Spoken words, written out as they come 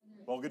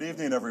Well, good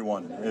evening,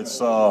 everyone. It's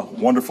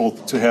wonderful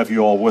to have you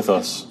all with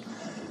us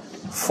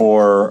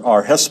for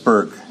our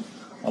Hesburgh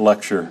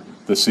lecture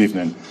this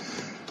evening.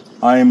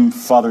 I'm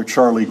Father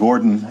Charlie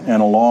Gordon,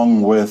 and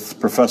along with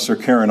Professor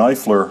Karen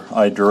Eifler,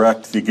 I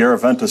direct the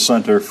Garaventa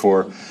Center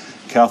for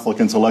Catholic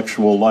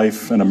Intellectual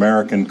Life and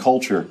American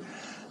Culture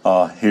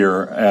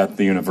here at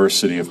the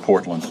University of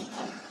Portland.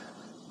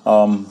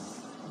 I'd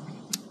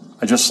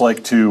just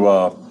like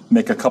to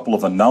make a couple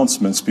of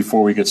announcements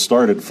before we get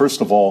started.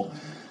 First of all,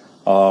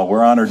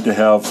 we're honored to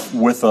have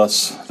with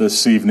us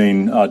this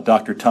evening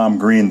Dr. Tom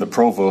Green, the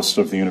Provost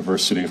of the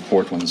University of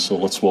Portland. So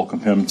let's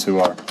welcome him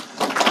to our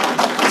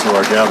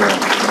gathering.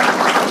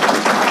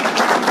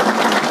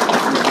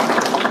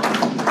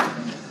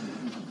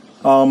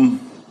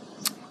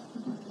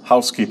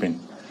 Housekeeping.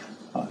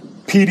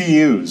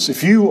 PDUs.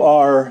 If you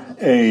are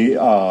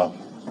a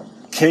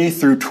K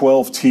through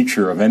 12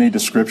 teacher of any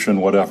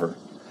description whatever,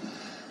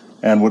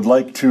 and would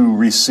like to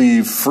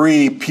receive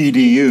free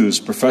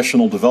PDUs,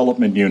 professional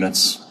development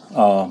units,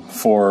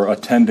 for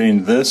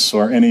attending this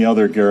or any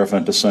other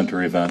Garaventa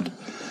Center event,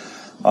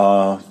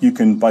 you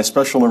can, by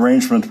special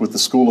arrangement with the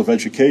School of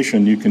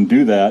Education, you can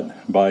do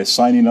that by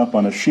signing up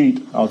on a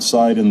sheet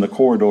outside in the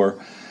corridor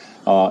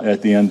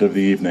at the end of the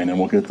evening, and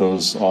we'll get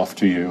those off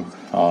to you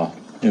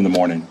in the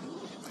morning.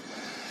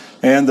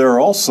 And there are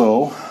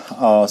also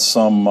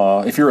some,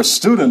 if you're a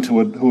student who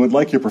would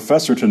like your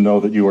professor to know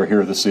that you are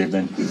here this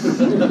evening,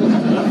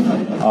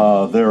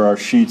 there are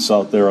sheets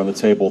out there on the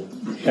table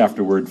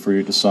afterward for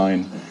you to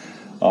sign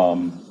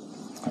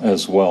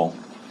as well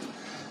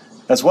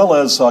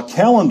as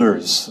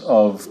calendars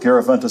of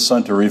Garaventa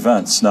Center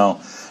events. Now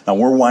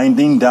we're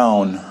winding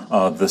down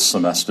this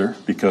semester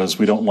because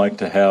we don't like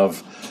to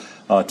have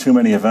too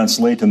many events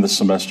late in the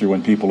semester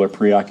when people are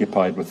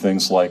preoccupied with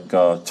things like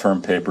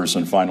term papers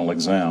and final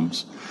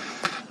exams.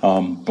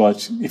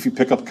 But if you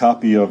pick up a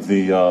copy of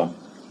the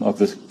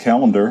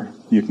calendar,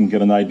 you can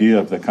get an idea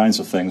of the kinds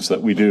of things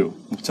that we do.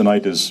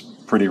 Tonight is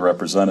pretty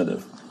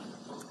representative.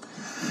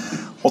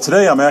 Well,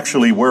 today I'm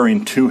actually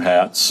wearing two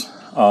hats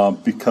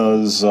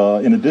because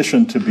in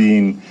addition to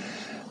being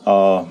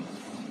a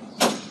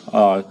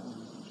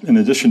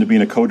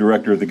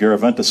co-director of the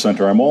Garaventa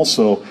Center, I'm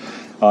also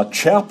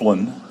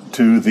chaplain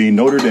to the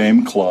Notre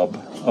Dame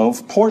Club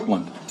of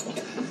Portland.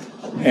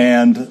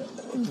 And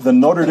the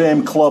Notre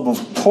Dame Club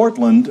of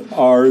Portland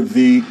are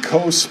the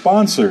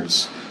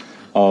co-sponsors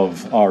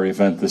of our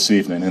event this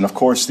evening. And of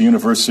course, the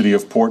University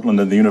of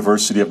Portland and the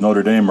University of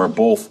Notre Dame are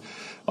both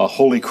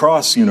Holy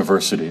Cross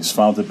universities,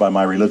 founded by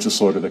my religious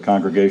order, the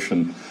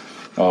Congregation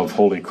of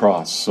Holy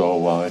Cross.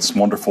 So it's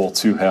wonderful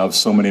to have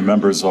so many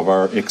members of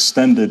our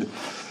extended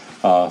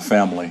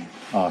family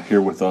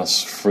here with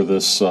us for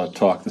this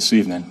talk this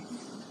evening.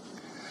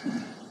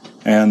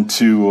 And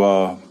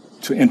to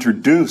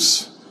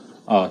introduce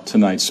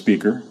tonight's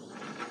speaker,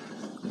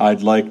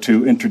 I'd like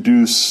to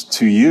introduce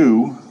to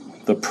you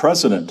the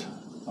president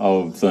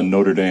of the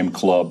Notre Dame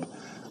Club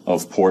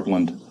of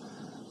Portland.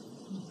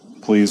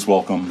 Please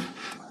welcome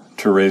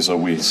Teresa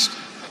Wiest.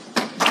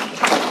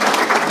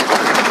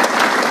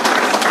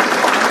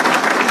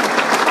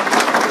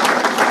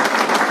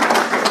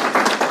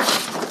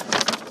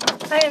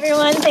 Hi,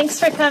 everyone. Thanks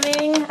for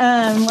coming.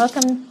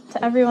 Welcome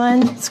to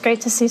everyone. It's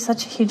great to see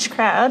such a huge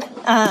crowd.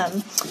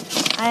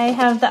 I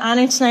have the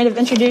honor tonight of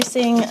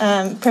introducing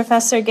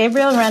Professor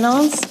Gabriel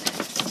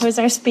Reynolds, who is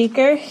our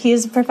speaker. He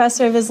is a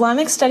professor of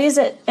Islamic Studies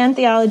and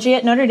Theology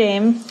at Notre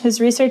Dame, whose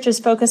research is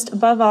focused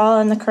above all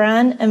on the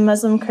Quran and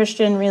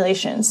Muslim-Christian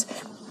relations.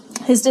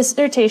 His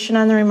dissertation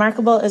on the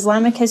remarkable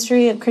Islamic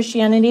history of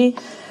Christianity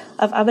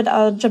of Abd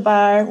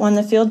al-Jabbar won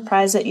the Field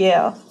Prize at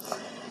Yale.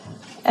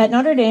 At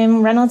Notre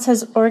Dame, Reynolds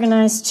has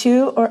organized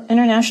two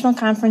international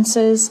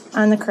conferences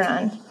on the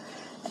Quran,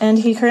 and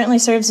he currently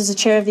serves as the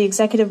chair of the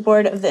executive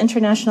board of the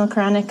International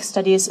Quranic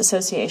Studies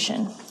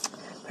Association.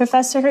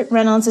 Professor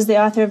Reynolds is the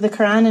author of the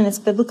Quran and its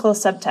biblical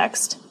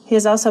subtext. He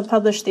has also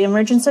published The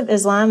Emergence of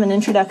Islam, an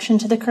Introduction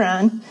to the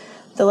Quran,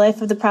 The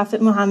Life of the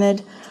Prophet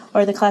Muhammad,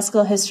 or the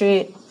Classical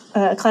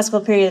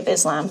Period of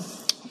Islam.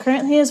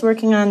 Currently, he is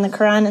working on the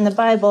Quran and the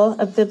Bible,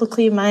 a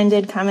biblically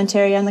minded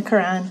commentary on the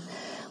Quran,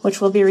 which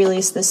will be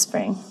released this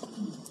spring.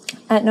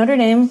 At Notre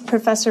Dame,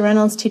 Professor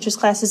Reynolds teaches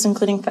classes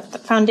including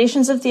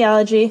Foundations of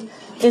Theology,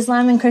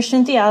 Islam and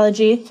Christian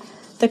Theology,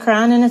 the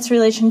Quran and its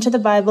relation to the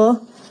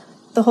Bible,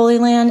 the Holy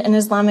Land, and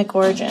Islamic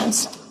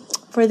origins.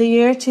 For the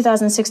year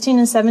 2016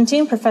 and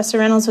 17, Professor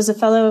Reynolds was a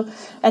fellow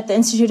at the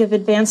Institute of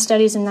Advanced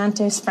Studies in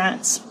Nantes,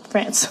 France.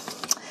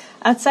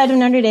 Outside of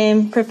Notre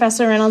Dame,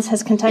 Professor Reynolds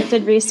has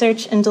conducted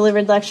research and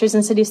delivered lectures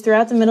in cities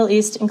throughout the Middle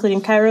East,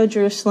 including Cairo,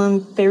 Jerusalem,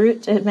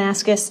 Beirut,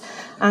 Damascus,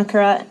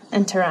 Ankara,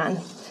 and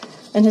Tehran.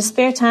 In his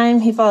spare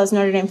time, he follows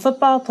Notre Dame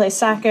football, plays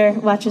soccer,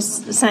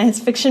 watches science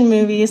fiction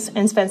movies,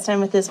 and spends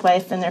time with his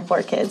wife and their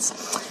 4 kids.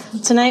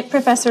 Tonight,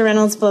 Professor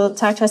Reynolds will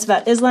talk to us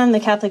about Islam, the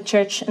Catholic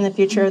Church, and the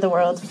future of the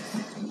world.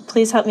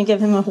 Please help me give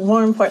him a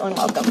warm Portland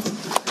welcome.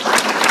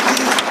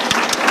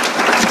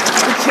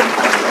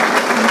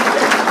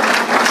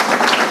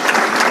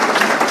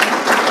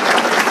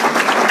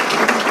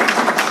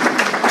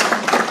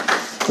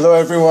 Hello,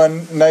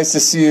 everyone. Nice to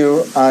see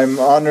you. I'm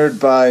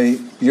honored by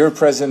your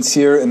presence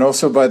here and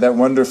also by that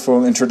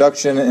wonderful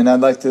introduction. And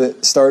I'd like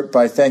to start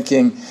by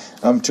thanking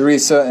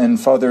Teresa and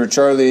Father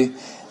Charlie,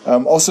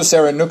 also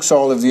Sarah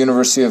Nooksall of the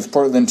University of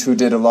Portland, who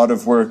did a lot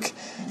of work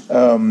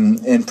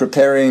in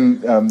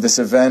preparing this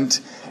event.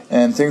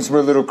 And things were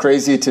a little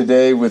crazy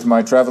today with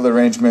my travel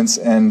arrangements,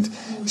 and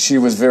she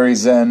was very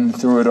zen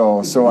through it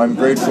all. So I'm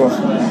grateful.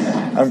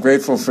 I'm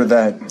grateful for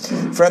that.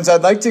 Friends,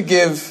 I'd like to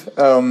give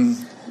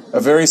a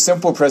very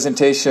simple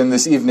presentation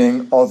this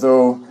evening,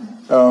 although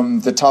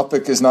the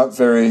topic is not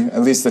very,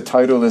 at least the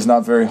title is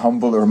not very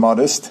humble or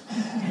modest.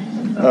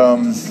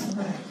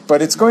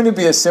 But it's going to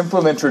be a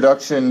simple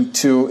introduction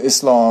to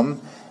Islam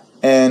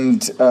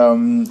and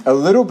a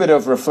little bit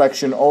of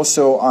reflection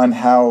also on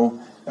how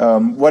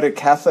what a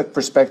Catholic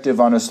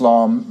perspective on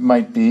Islam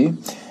might be.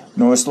 You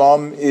know,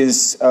 Islam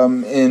is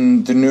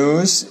in the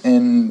news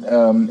in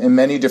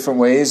many different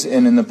ways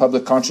and in the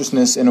public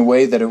consciousness in a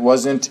way that it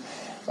wasn't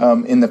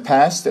in the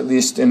past, at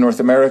least in North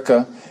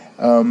America.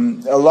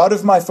 A lot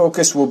of my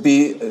focus will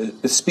be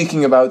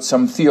speaking about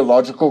some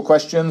theological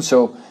questions.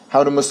 So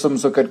how do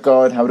Muslims look at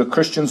God? How do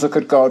Christians look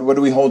at God? What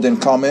do we hold in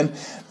common?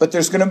 But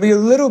there's going to be a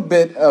little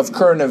bit of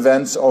current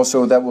events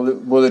also that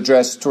we'll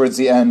address towards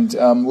the end.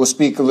 We'll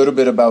speak a little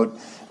bit about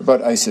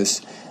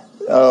ISIS.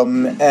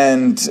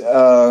 And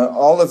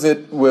all of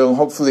it will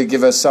hopefully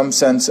give us some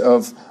sense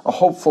of a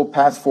hopeful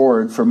path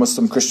forward for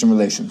Muslim-Christian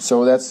relations.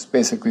 So that's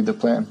basically the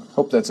plan.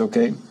 Hope that's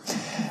okay.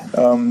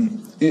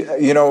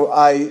 You know,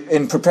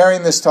 in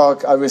preparing this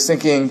talk, I was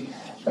thinking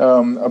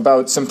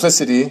about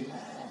simplicity.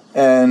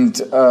 And,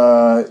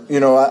 you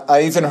know,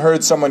 I even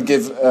heard someone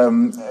give a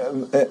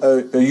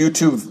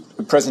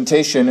YouTube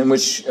presentation in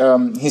which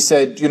he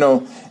said, you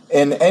know,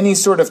 in any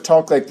sort of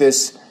talk like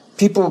this,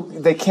 people,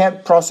 they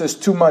can't process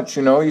too much,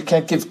 you know. You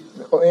can't give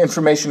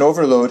information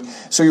overload.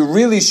 So you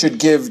really should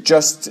give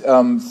just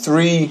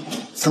three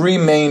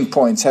main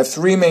points. Have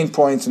 3 main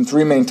points and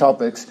 3 main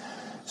topics.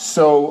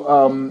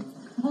 So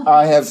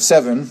I have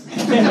 7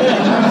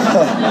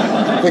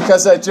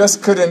 because I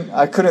just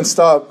couldn't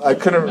stop. I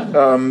couldn't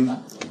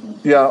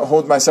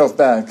hold myself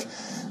back.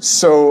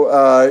 So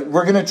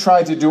we're going to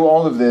try to do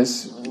all of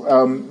this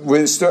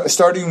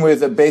starting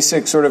with a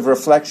basic sort of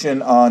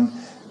reflection on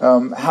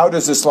how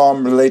does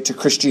Islam relate to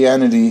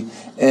Christianity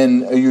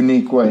in a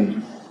unique way?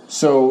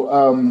 So,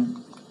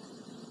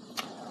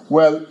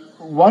 well,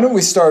 why don't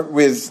we start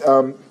with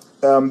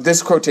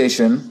this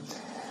quotation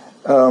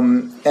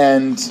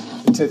and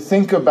to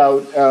think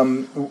about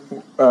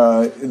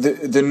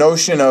the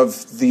notion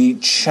of the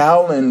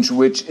challenge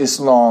which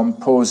Islam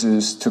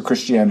poses to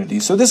Christianity.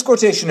 So this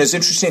quotation is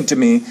interesting to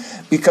me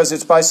because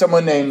it's by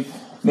someone named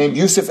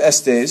Yusuf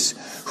Estes,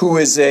 who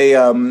is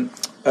a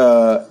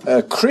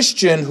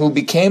Christian who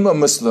became a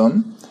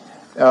Muslim.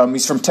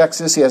 He's from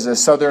Texas. He has a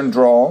southern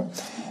drawl,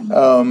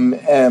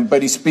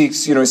 but he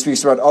speaks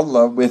about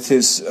Allah with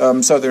his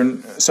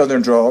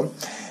southern drawl.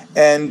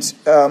 And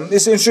it's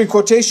an interesting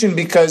quotation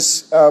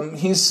because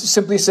he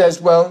simply says,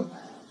 "Well,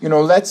 you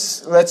know,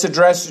 let's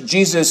address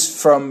Jesus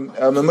from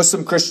a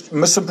Muslim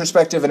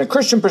perspective and a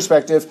Christian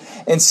perspective,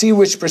 and see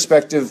which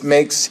perspective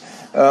makes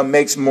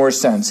more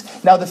sense."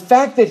 Now, the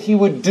fact that he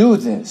would do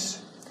this,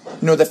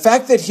 you know, the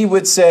fact that he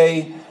would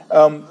say,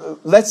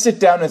 let's sit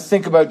down and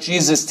think about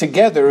Jesus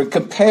together and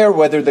compare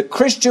whether the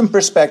Christian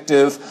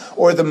perspective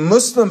or the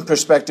Muslim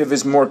perspective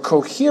is more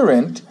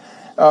coherent,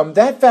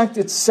 that fact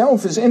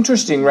itself is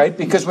interesting, right?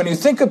 Because when you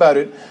think about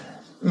it,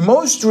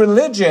 most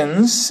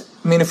religions,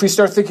 I mean, if we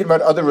start thinking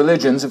about other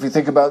religions, if we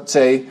think about,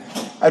 say,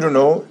 I don't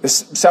know,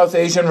 South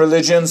Asian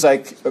religions,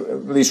 like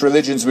at least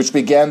religions which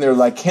began there,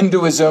 like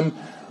Hinduism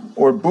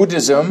or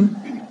Buddhism,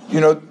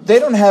 you know, they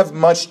don't have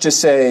much to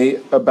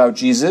say about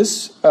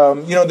Jesus.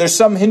 You know, there's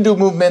some Hindu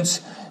movements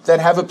that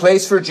have a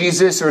place for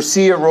Jesus or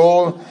see a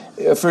role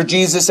for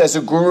Jesus as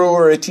a guru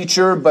or a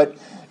teacher, but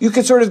you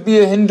could sort of be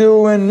a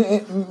Hindu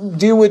and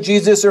deal with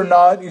Jesus or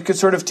not. You could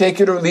sort of take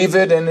it or leave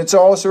it, and it's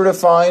all sort of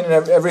fine,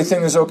 and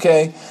everything is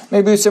okay.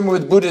 Maybe it's similar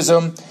with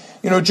Buddhism.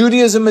 You know,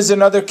 Judaism is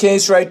another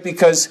case, right?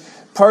 Because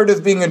part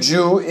of being a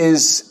Jew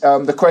is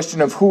the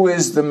question of who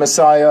is the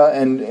Messiah,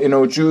 and, you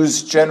know,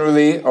 Jews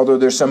generally, although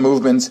there's some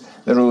movements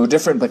that are a little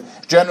different, but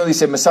generally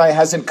say Messiah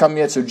hasn't come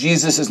yet, so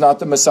Jesus is not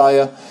the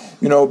Messiah.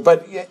 You know,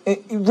 but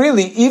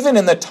really, even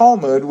in the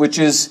Talmud, which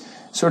is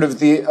sort of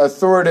the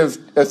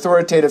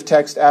authoritative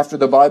text after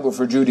the Bible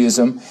for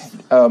Judaism,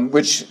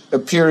 which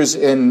appears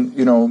in,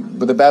 you know,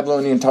 the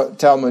Babylonian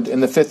Talmud in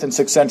the 5th and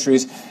 6th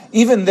centuries.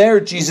 Even there,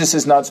 Jesus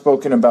is not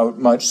spoken about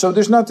much. So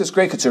there's not this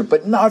great concern,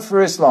 but not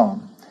for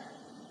Islam.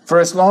 For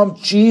Islam,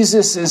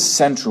 Jesus is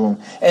central.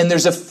 And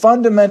there's a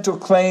fundamental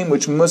claim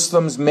which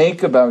Muslims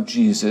make about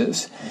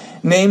Jesus,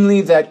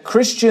 namely that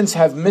Christians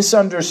have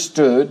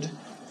misunderstood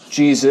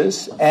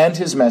Jesus and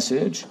his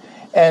message,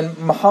 and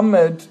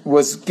Muhammad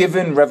was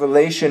given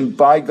revelation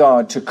by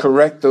God to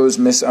correct those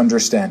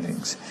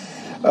misunderstandings.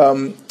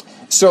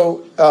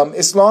 So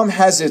Islam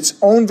has its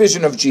own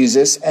vision of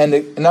Jesus,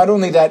 and not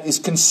only that, is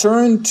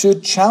concerned to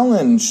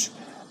challenge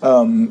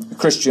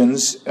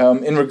Christians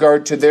in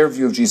regard to their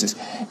view of Jesus.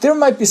 There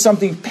might be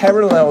something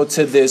parallel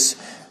to this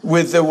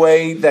with the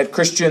way that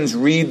Christians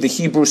read the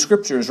Hebrew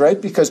Scriptures,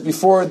 right? Because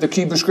before the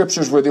Hebrew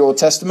Scriptures were the Old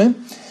Testament,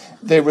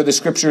 they were the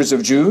Scriptures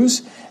of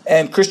Jews,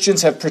 and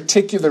Christians have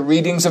particular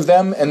readings of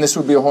them, and this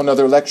would be a whole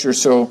other lecture,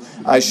 so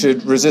I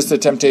should resist the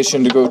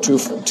temptation to go too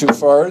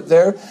far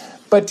there.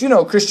 But,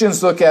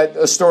 Christians look at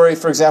a story,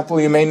 for example,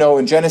 you may know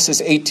in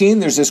Genesis 18,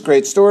 there's this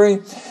great story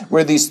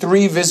where these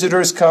three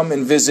visitors come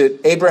and visit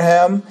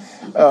Abraham,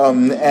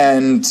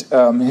 and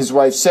his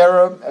wife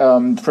Sarah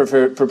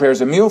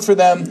prepares a meal for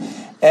them.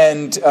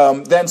 And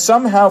then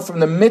somehow from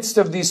the midst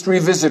of these three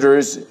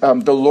visitors,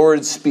 the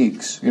Lord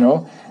speaks,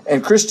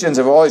 And Christians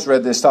have always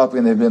read this topic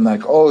and they've been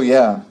like, oh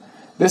yeah,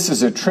 this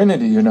is a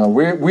Trinity,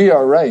 we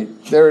are right.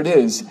 There it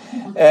is.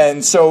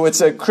 And so it's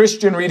a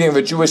Christian reading of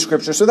a Jewish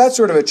scripture. So that's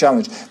sort of a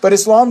challenge. But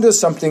Islam does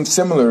something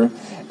similar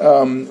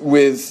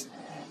with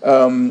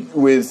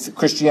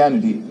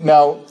Christianity.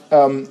 Now,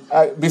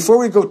 before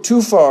we go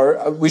too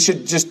far, we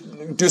should just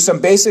do some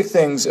basic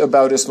things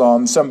about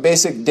Islam, some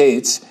basic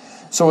dates.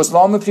 So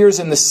Islam appears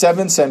in the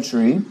 7th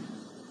century.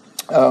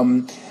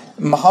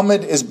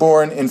 Muhammad is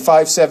born in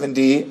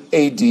 570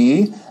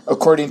 AD,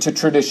 according to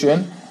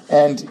tradition.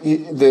 And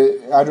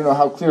I don't know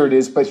how clear it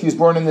is, but he's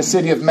born in the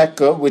city of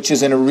Mecca, which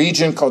is in a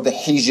region called the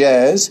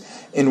Hijaz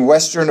in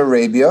western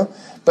Arabia.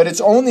 But it's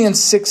only in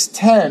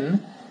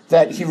 610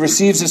 that he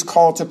receives his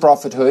call to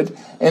prophethood.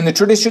 And the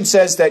tradition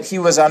says that he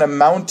was on a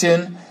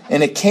mountain,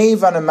 in a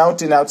cave on a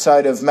mountain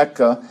outside of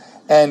Mecca,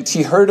 and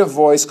he heard a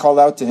voice call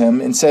out to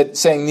him and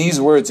saying these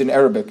words in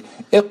Arabic,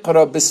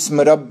 "Iqra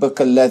bismi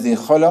rabbika alladhi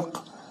khalaq,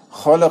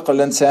 khalaqa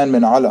al-insan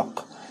min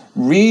alaq."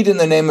 Read in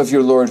the name of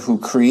your Lord who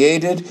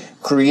created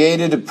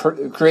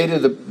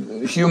the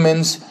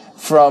humans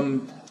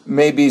from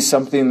maybe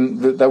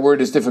something, that word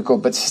is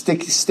difficult, but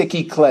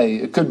sticky clay.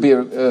 It could be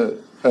a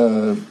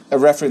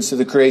reference to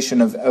the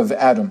creation of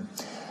Adam.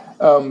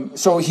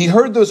 So he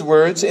heard those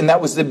words, and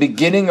that was the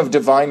beginning of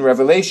divine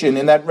revelation,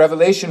 and that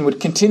revelation would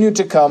continue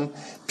to come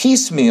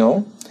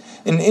piecemeal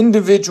in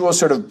individual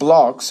sort of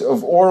blocks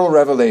of oral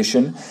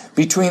revelation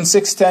between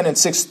 610 and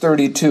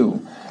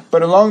 632.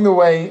 But along the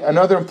way,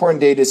 another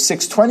important date is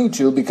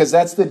 622, because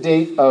that's the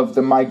date of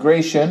the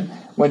migration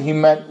when he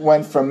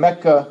went from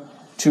Mecca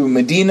to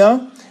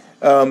Medina.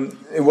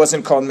 It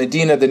wasn't called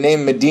Medina. The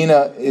name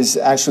Medina is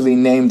actually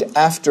named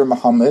after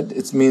Muhammad.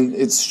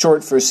 It's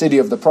short for city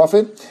of the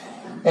Prophet.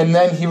 And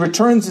then he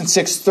returns in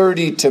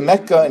 630 to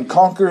Mecca and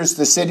conquers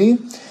the city.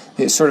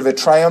 It's sort of a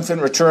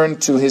triumphant return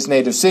to his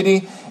native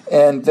city.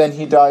 And then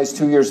he dies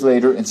 2 years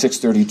later in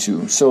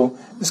 632. So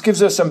this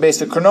gives us some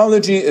basic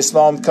chronology.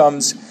 Islam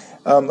comes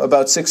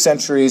about 6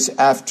 centuries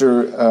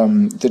after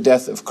the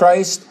death of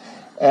Christ,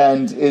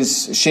 and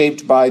is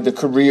shaped by the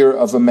career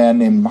of a man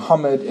named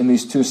Muhammad in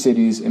these two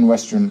cities in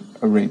Western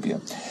Arabia.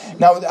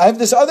 Now, I have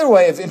this other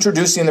way of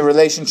introducing the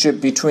relationship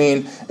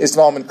between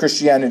Islam and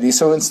Christianity.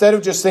 So instead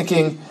of just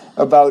thinking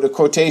about a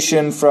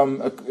quotation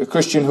from a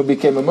Christian who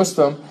became a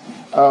Muslim,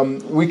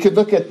 we could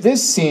look at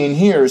this scene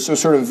here, so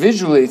sort of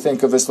visually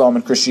think of Islam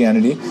and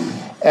Christianity.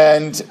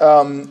 And,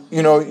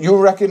 you'll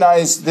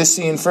recognize this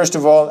scene, first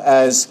of all,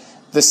 as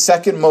the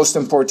second most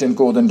important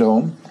Golden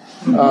Dome.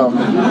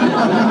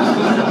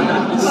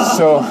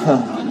 So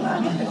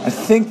I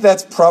think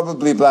that's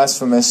probably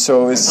blasphemous.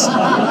 So it's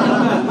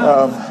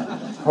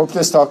hope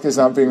this talk is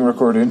not being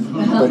recorded,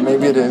 but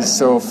maybe it is.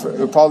 So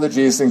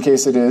apologies in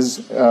case it is.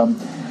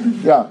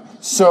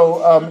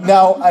 So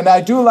now, and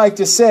I do like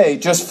to say,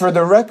 just for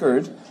the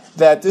record,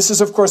 that this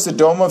is, of course, the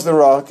Dome of the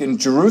Rock in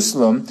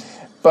Jerusalem.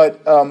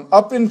 But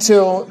up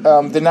until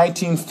the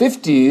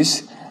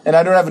 1950s, and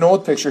I don't have an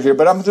old picture here,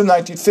 but up until the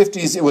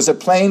 1950s, it was a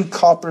plain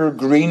copper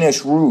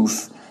greenish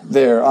roof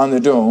there on the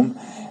dome.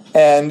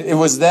 And it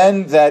was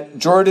then that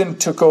Jordan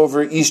took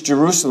over East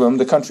Jerusalem,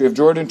 the country of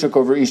Jordan took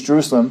over East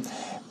Jerusalem,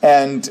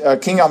 and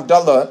King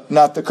Abdullah,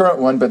 not the current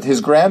one, but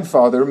his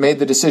grandfather, made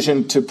the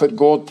decision to put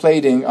gold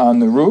plating on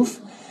the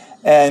roof.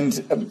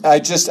 And I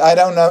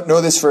don't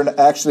know this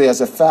actually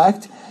as a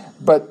fact,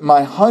 but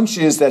my hunch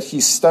is that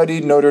he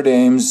studied Notre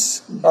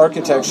Dame's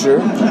architecture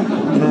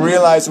and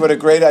realized what a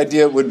great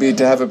idea it would be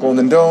to have a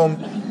golden dome.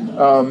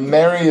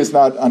 Mary is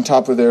not on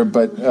top of there,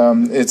 but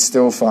it's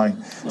still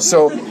fine.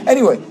 So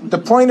anyway, the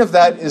point of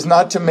that is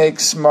not to make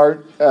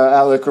smart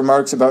aleck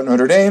remarks about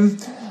Notre Dame,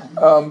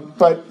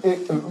 but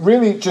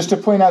really just to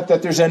point out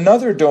that there's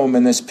another dome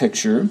in this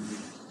picture.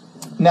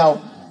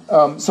 Now,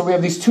 so we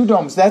have these two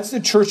domes. That's the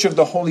Church of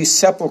the Holy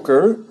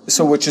Sepulchre,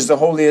 which is the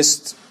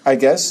holiest, I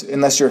guess,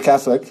 unless you're a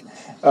Catholic.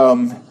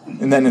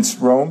 And then it's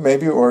Rome,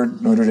 maybe, or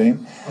Notre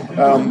Dame.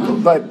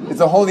 But it's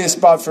the holiest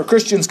spot for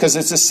Christians because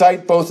it's a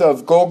site both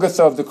of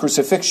Golgotha, of the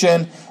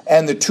crucifixion,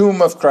 and the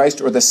tomb of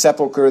Christ, or the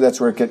sepulchre.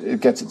 That's where it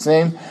gets its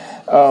name.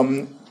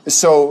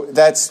 So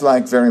that's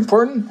very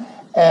important.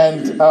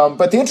 And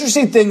but the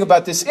interesting thing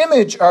about this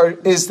image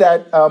is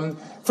that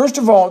first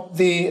of all,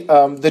 the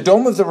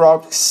Dome of the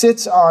Rock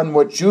sits on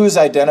what Jews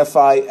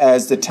identify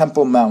as the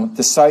Temple Mount,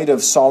 the site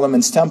of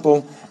Solomon's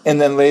temple, and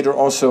then later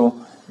also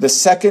the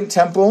Second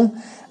Temple.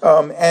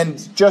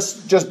 And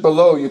just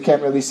below, you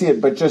can't really see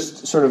it, but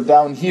just sort of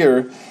down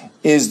here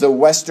is the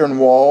western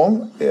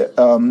wall.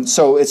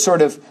 So it's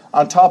sort of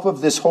on top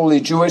of this holy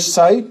Jewish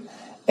site.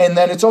 And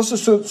then it's also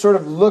sort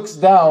of looks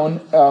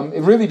down,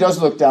 it really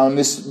does look down,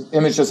 this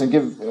image doesn't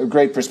give a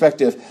great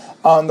perspective,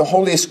 on the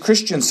holiest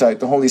Christian site,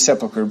 the Holy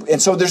Sepulchre.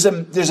 And so there's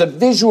a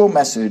visual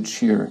message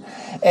here.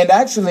 And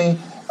actually,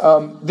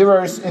 there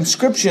are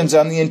inscriptions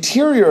on the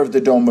interior of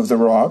the Dome of the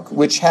Rock,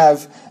 which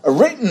have a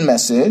written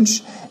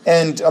message,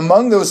 and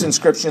among those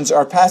inscriptions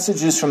are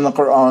passages from the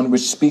Quran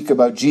which speak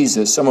about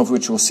Jesus, some of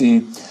which we'll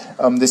see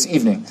this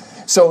evening.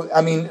 So,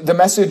 I mean, the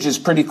message is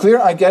pretty clear,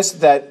 I guess,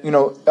 that,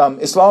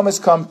 Islam has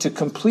come to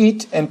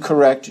complete and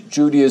correct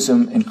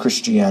Judaism and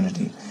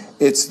Christianity.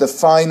 It's the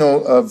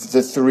final of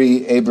the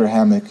three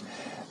Abrahamic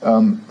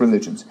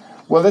religions.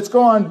 Well, let's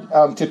go on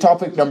to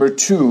topic number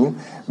 2,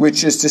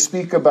 which is to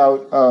speak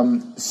about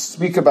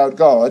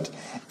God.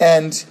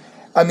 And,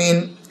 I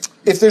mean,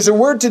 if there's a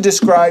word to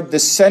describe the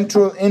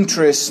central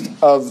interest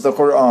of the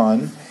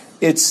Quran,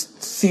 it's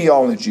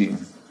theology.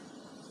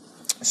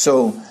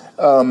 So,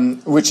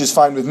 which is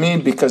fine with me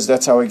because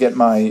that's how I get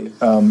my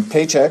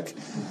paycheck.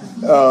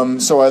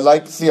 So I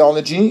like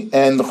theology,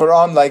 and the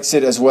Quran likes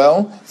it as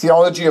well.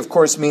 Theology, of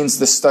course, means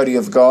the study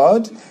of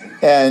God,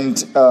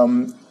 and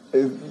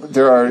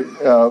there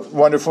are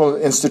wonderful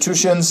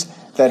institutions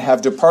that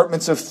have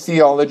departments of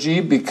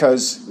theology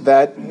because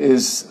that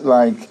is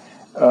like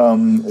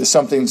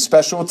something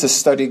special to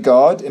study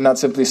God and not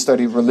simply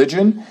study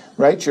religion,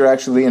 right? You're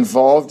actually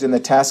involved in the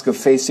task of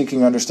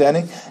faith-seeking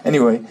understanding.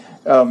 Anyway,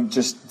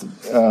 just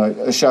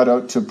a shout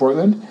out to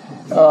Portland.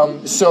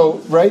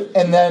 Right,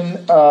 and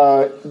then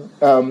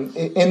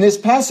in this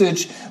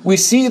passage, we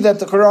see that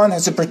the Quran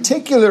has a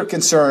particular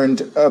concern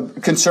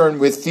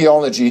with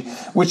theology,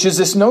 which is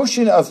this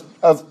notion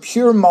of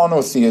pure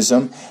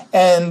monotheism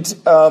and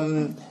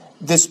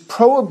this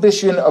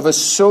prohibition of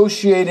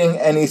associating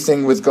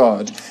anything with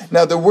God.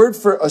 Now, the word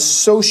for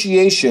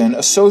associating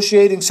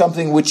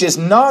something which is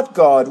not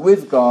God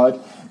with God,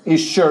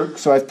 is shirk,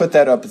 so I've put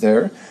that up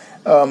there.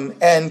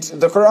 And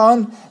the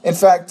Quran, in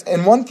fact,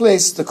 in one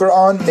place, the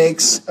Quran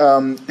makes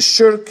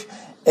shirk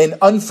an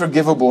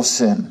unforgivable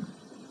sin.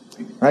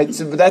 Right?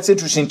 So that's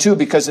interesting too,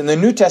 because in the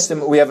New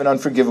Testament we have an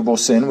unforgivable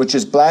sin, which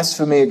is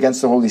blasphemy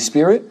against the Holy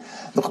Spirit.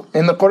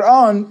 In the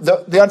Quran,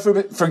 the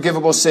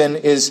unforgivable sin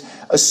is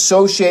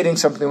associating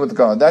something with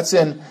God. That's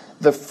in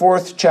the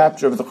 4th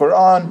chapter of the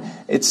Quran.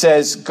 It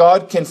says,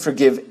 God can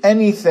forgive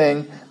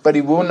anything, but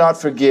He will not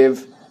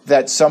forgive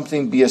that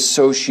something be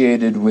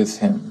associated with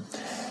Him.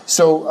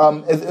 So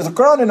the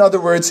Quran, in other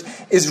words,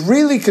 is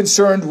really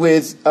concerned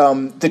with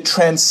the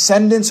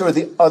transcendence or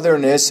the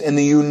otherness and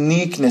the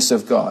uniqueness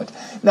of God.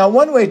 Now,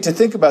 one way to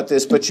think about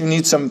this, but you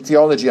need some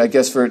theology, I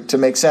guess, for it to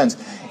make sense,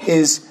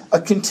 is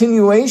a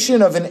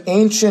continuation of an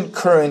ancient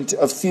current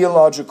of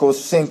theological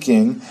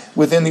thinking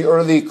within the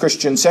early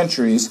Christian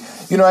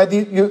centuries.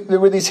 There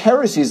were these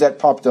heresies that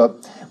popped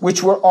up,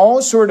 which were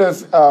all sort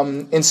of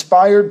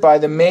inspired by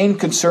the main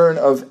concern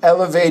of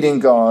elevating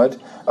God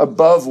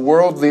above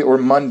worldly or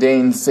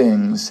mundane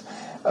things.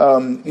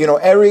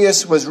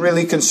 Arius was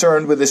really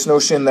concerned with this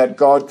notion that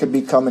God could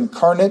become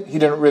incarnate. He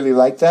didn't really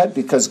like that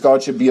because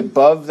God should be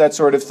above that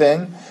sort of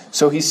thing.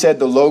 So he said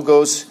the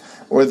Logos,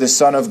 or the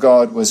Son of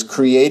God, was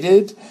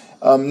created.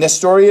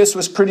 Nestorius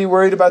was pretty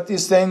worried about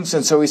these things,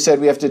 and so he said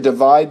we have to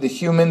divide the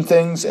human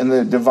things and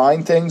the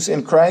divine things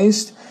in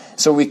Christ.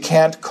 So we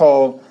can't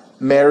call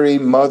Mary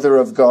Mother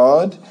of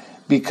God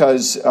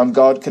because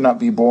God cannot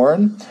be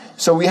born.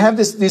 So we have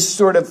these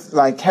sort of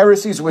like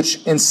heresies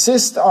which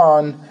insist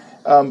on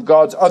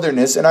God's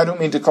otherness, and I don't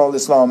mean to call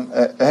Islam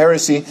a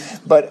heresy,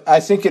 but I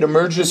think it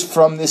emerges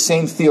from the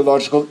same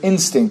theological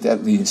instinct,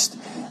 at least.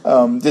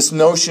 This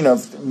notion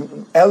of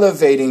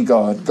elevating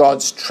God,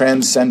 God's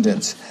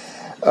transcendence.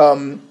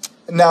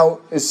 Now,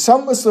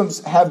 some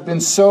Muslims have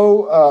been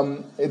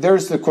so,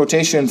 there's the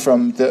quotation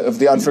from of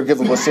the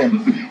unforgivable sin,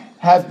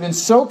 have been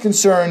so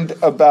concerned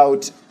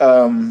about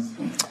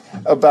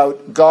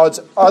God's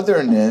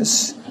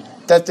otherness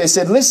that they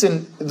said,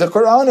 listen, the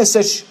Quran is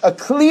such a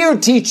clear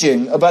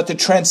teaching about the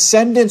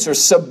transcendence or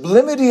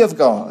sublimity of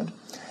God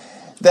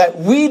that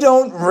we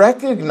don't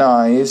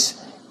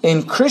recognize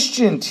in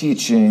Christian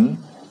teaching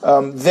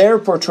their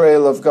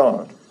portrayal of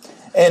God.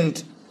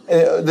 And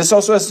this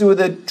also has to do with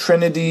the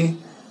Trinity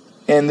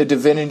and the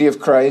divinity of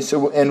Christ,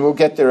 and we'll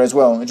get there as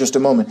well in just a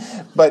moment.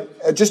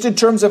 But just in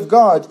terms of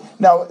God,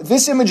 now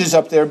this image is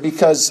up there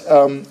because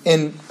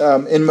in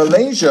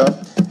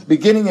Malaysia,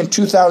 beginning in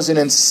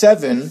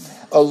 2007,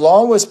 a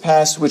law was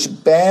passed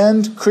which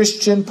banned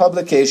Christian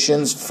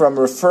publications from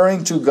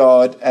referring to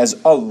God as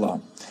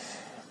Allah.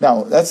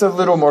 Now, that's a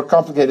little more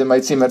complicated than it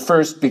might seem at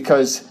first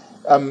because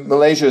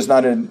Malaysia is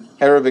not an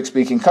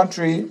Arabic-speaking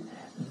country,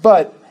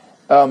 but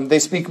they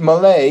speak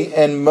Malay,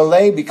 and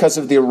Malay, because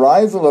of the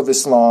arrival of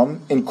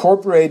Islam,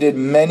 incorporated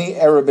many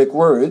Arabic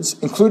words,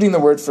 including the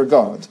word for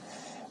God.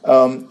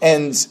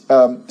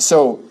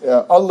 So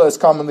Allah is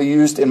commonly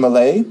used in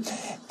Malay.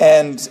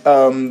 And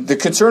the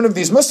concern of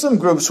these Muslim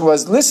groups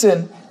was,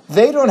 listen,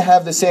 they don't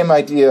have the same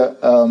idea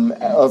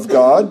of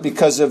God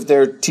because of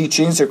their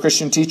teachings, their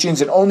Christian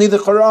teachings, and only the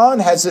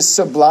Quran has this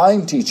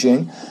sublime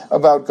teaching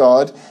about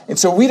God. And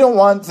so we don't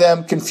want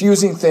them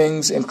confusing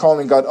things and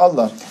calling God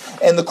Allah.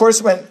 And the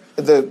course went,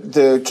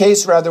 the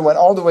case rather went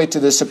all the way to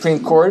the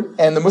Supreme Court,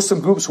 and the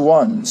Muslim groups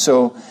won.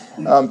 So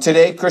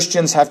today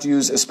Christians have to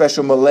use a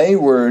special Malay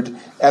word,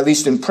 at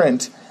least in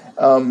print,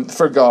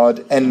 for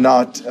God and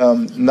not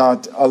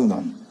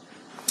Allah.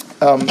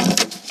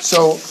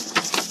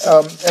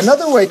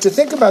 Another way to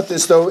think about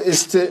this, though,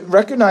 is to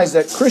recognize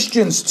that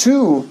Christians,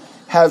 too,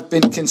 have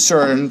been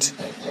concerned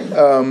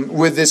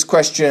with this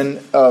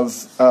question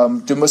of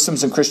do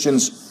Muslims and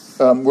Christians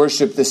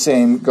worship the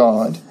same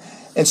God?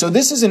 And so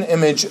this is an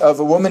image of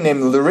a woman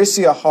named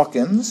Larissa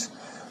Hawkins,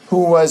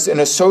 who was an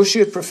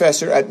associate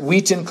professor at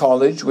Wheaton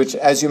College, which,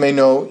 as you may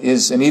know,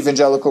 is an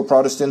evangelical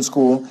Protestant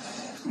school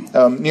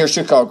near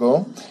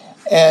Chicago.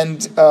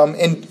 And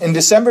in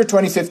December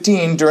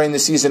 2015, during the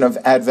season of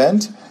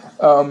Advent,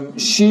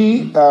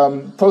 she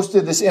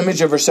posted this image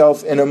of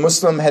herself in a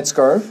Muslim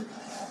headscarf,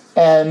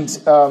 and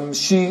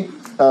she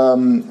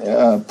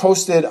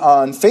posted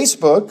on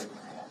Facebook,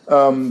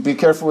 be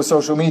careful with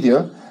social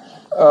media,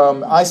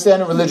 I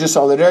stand in religious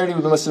solidarity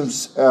with the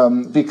Muslims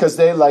because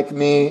they, like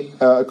me,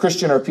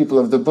 Christian, are people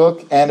of the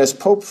book, and as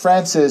Pope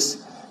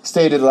Francis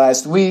stated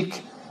last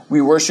week,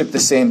 we worship the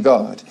same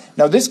God.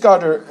 Now, this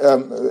got her,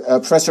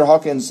 Professor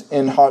Hawkins,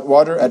 in hot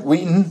water at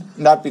Wheaton,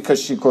 not because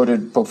she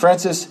quoted Pope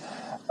Francis,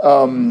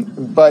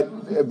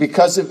 but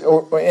because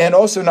of, and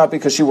also not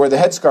because she wore the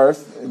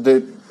headscarf.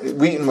 The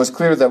Wheaton was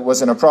clear that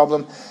wasn't a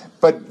problem,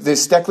 but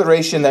this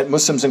declaration that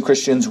Muslims and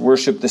Christians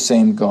worship the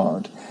same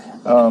God.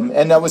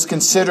 And that was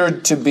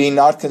considered to be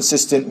not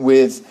consistent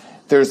with,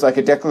 there's like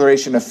a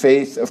declaration of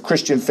faith, of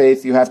Christian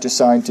faith you have to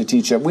sign to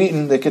teach at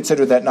Wheaton. They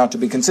consider that not to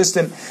be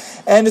consistent.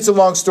 And it's a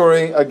long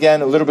story,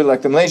 again, a little bit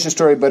like the Malaysia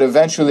story, but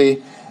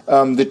eventually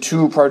the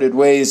two parted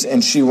ways,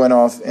 and she went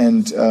off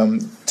and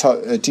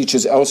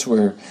teaches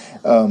elsewhere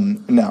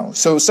now.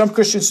 So some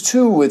Christians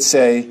too would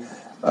say,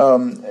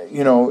 Allah,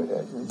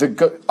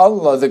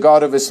 the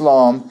God of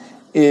Islam,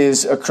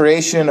 is a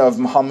creation of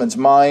Muhammad's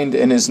mind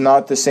and is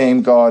not the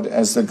same God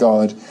as the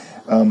God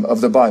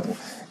of the Bible.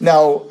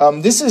 Now,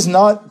 this is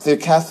not the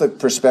Catholic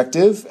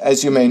perspective,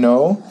 as you may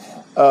know.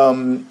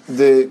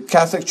 The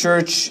Catholic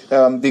Church,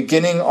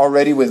 beginning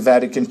already with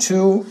Vatican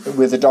II,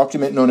 with a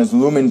document known as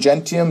Lumen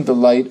Gentium, the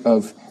Light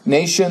of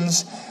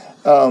Nations,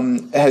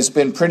 has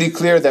been pretty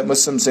clear that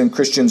Muslims and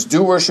Christians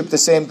do worship the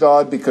same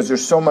God because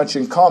there's so much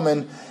in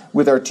common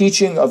with our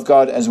teaching of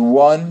God as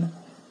one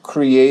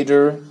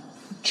creator,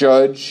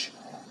 judge,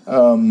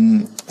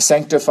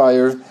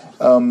 sanctifier.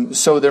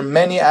 So there are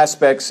many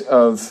aspects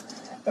of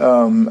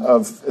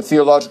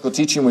theological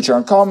teaching which are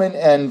in common,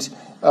 and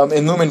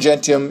in Lumen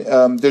Gentium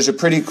there's a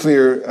pretty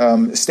clear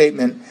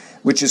statement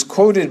which is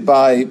quoted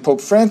by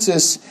Pope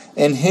Francis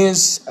in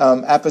his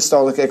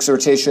apostolic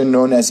exhortation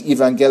known as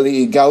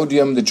Evangelii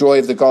Gaudium, the Joy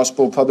of the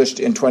Gospel, published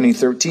in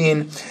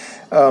 2013.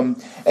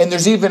 And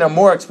there's even a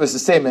more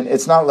explicit statement.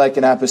 It's not like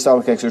an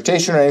apostolic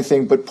exhortation or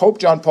anything, but Saint Pope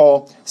John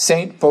Paul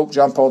II,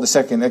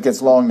 that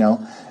gets long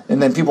now,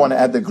 and then people want to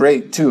add the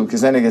great too,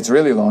 because then it gets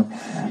really long.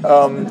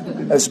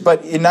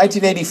 But in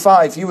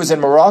 1985, he was in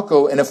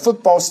Morocco in a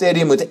football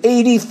stadium with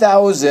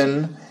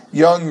 80,000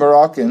 young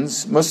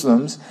Moroccans,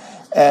 Muslims,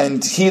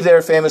 and he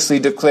there famously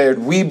declared,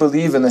 "We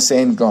believe in the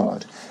same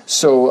God."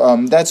 So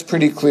that's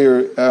pretty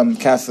clear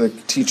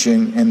Catholic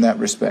teaching in that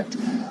respect.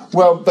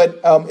 Well, but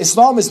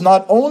Islam is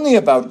not only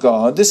about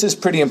God. This is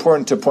pretty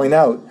important to point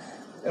out.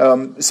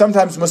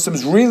 Sometimes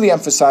Muslims really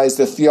emphasize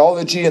the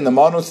theology and the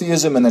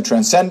monotheism and the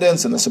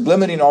transcendence and the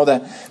sublimity and all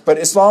that. But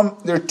Islam,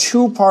 there are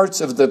two parts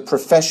of the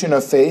profession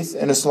of faith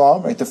in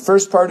Islam, right? The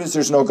first part is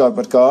there's no God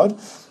but God.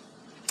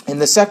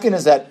 And the second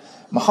is that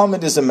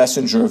Muhammad is a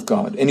messenger of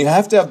God. And you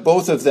have to have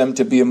both of them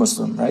to be a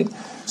Muslim, right?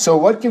 So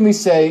what can we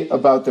say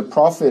about the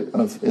Prophet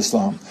of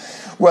Islam?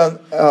 Well,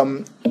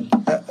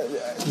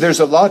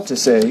 there's a lot to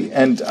say,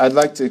 and I'd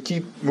like to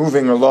keep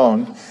moving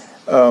along.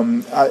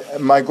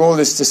 My goal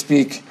is to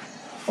speak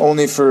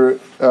only for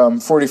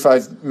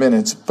 45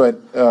 minutes, but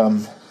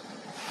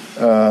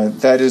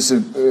that is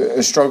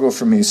a struggle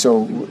for me.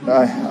 So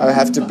I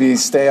have to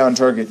stay on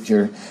target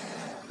here.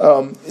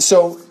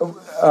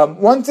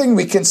 One thing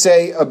we can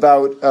say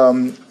about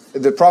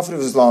the Prophet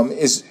of Islam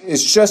is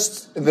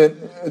just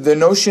the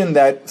notion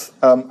that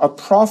a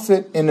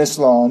prophet in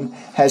Islam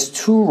has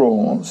two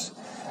roles.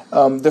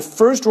 The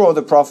first role of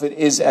the Prophet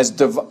is as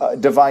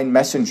divine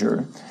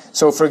messenger.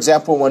 So, for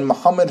example, when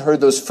Muhammad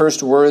heard those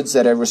first words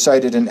that I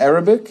recited in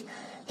Arabic,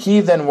 he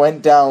then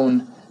went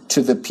down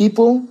to the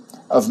people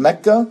of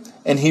Mecca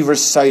and he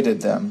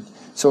recited them.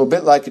 So a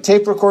bit like a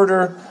tape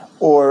recorder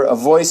or a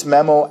voice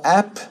memo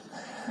app.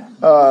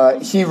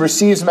 He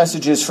receives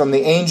messages from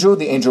the angel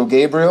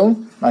Gabriel,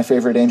 my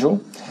favorite angel,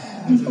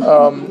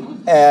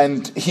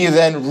 and he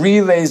then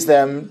relays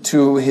them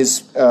to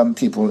his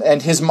people.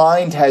 And his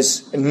mind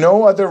has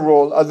no other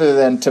role other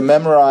than to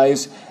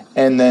memorize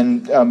and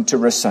then to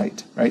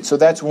recite, right? So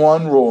that's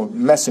one role,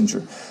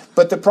 messenger.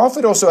 But the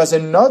Prophet also has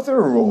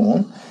another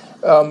role,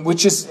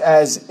 which is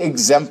as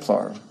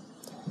exemplar.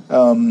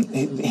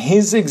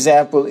 His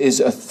example is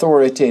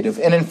authoritative.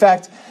 And in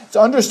fact, it's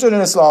understood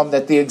in Islam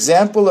that the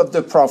example of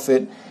the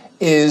Prophet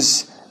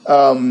is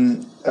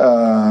the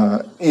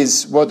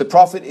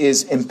Prophet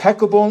is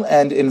impeccable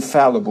and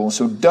infallible.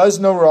 So does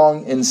no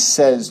wrong and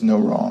says no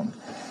wrong.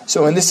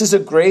 So, and this is a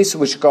grace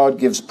which God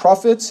gives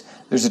prophets.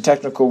 There's a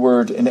technical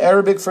word in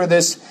Arabic for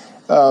this,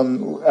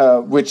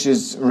 which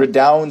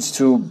redounds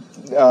to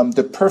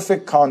the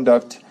perfect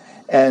conduct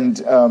and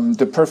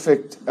the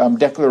perfect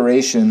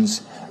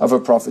declarations of a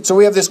prophet. So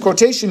we have this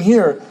quotation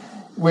here,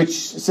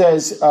 which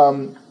says,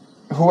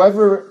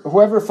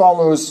 "Whoever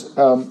follows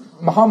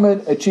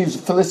Muhammad achieves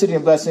felicity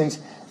and blessings.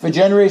 If a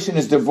generation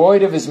is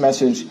devoid of his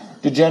message,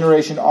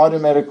 degeneration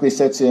automatically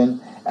sets in,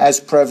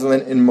 as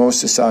prevalent in most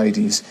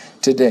societies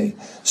today."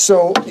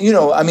 So,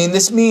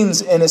 this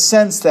means, in a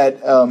sense, that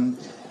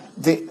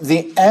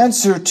the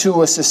answer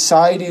to a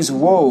society's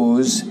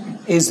woes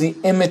is the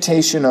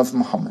imitation of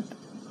Muhammad.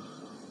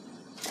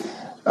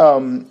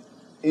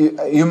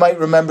 You might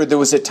remember there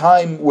was a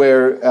time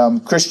where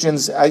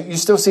Christians, you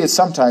still see it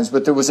sometimes,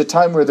 but there was a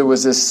time where there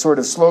was this sort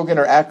of slogan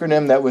or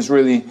acronym that was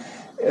really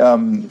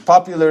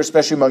popular,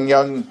 especially among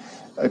young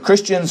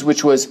Christians,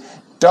 which was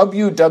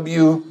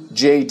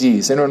WWJD.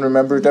 Does anyone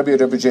remember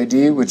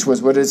WWJD? Which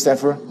was, what did it stand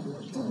for?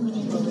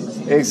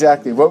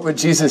 Exactly. What would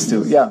Jesus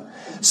do? Yeah.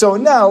 So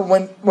now,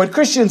 when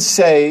Christians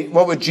say,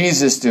 "What would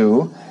Jesus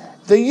do?"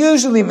 they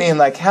usually mean,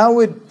 like, how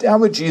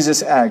would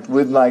Jesus act?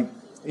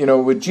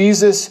 Would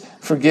Jesus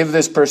forgive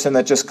this person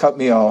that just cut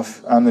me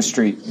off on the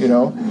street?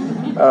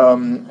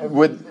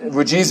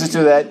 Would Jesus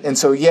do that? And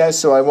so yes,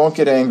 so I won't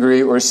get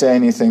angry or say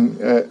anything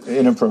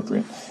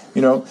inappropriate.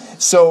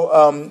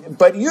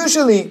 But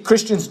usually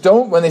Christians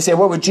don't, when they say,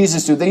 "What would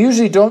Jesus do?" they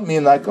usually don't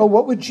mean like, "Oh,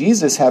 what would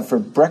Jesus have for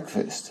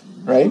breakfast?"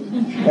 Right?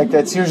 Like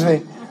that's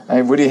usually,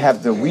 would he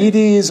have the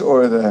Wheaties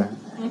or the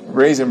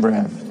Raisin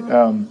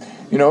Bran?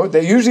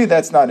 Usually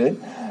that's not it.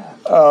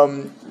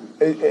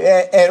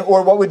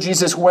 Or what would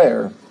Jesus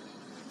wear?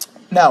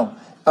 Now,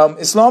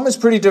 Islam is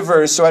pretty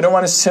diverse, so I don't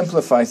want to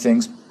simplify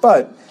things,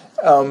 but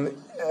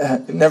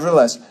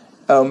nevertheless,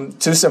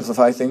 to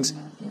simplify things,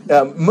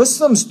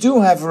 Muslims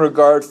do have a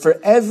regard for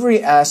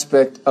every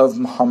aspect of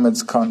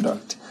Muhammad's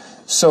conduct.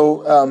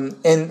 So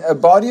in a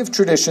body of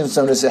traditions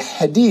known as a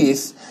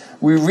hadith,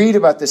 we read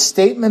about the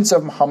statements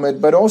of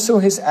Muhammad, but also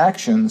his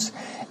actions.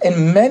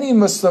 And many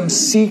Muslims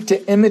seek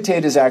to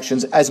imitate his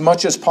actions as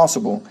much as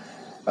possible.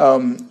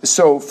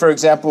 So, for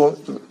example,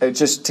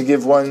 just to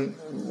give one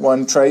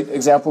trite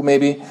example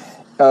maybe,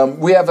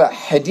 we have a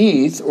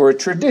hadith or a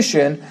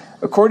tradition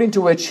according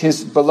to which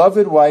his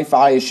beloved wife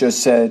Aisha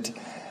said,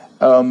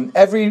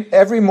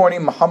 every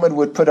morning Muhammad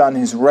would put on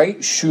his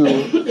right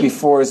shoe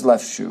before his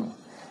left shoe.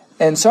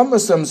 And some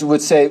Muslims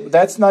would say,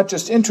 that's not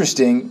just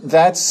interesting,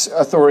 that's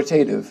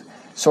authoritative.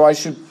 So I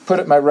should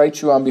put my right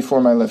shoe on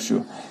before my left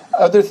shoe.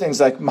 Other things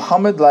like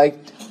Muhammad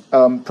liked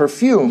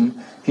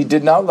perfume, he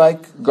did not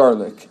like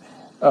garlic.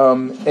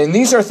 And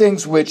these are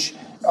things which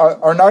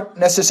are not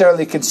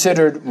necessarily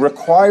considered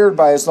required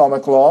by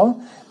Islamic law,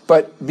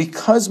 but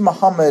because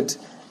Muhammad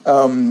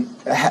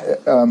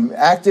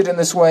acted in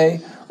this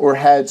way or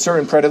had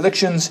certain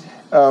predilections,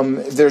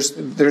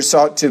 they're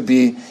sought to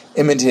be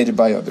imitated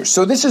by others.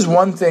 So this is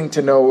one thing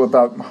to know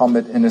about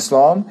Muhammad in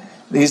Islam.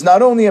 He's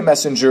not only a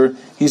messenger,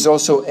 he's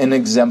also an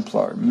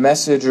exemplar,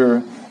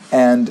 messenger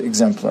and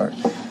exemplar.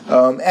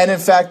 And in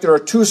fact, there are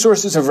two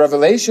sources of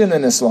revelation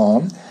in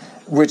Islam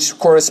which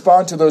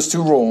correspond to those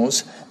two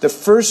roles. The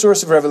first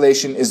source of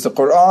revelation is the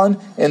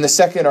Quran, and the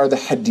second are the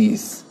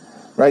Hadith.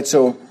 Right?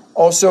 So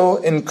also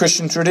in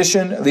Christian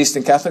tradition, at least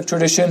in Catholic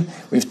tradition,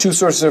 we have two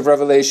sources of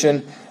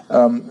revelation,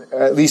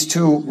 at least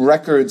two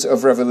records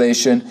of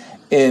revelation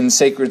in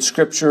sacred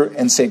scripture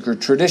and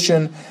sacred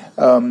tradition.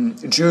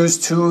 Jews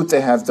too,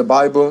 they have the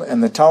Bible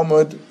and the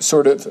Talmud,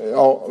 sort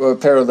of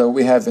parallel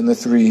we have in the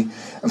three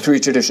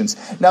traditions.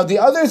 Now the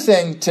other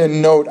thing to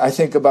note, I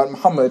think, about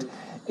Muhammad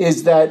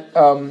is that,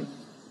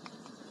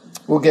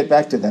 we'll get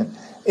back to that,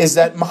 is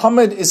that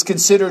Muhammad is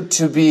considered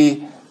to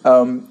be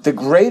the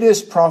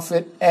greatest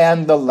prophet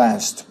and the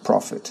last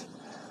prophet.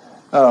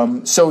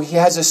 So he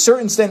has a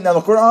certain standing. Now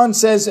the Quran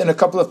says in a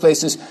couple of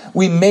places,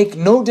 we make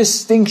no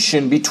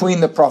distinction between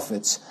the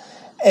prophets.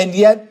 And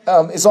yet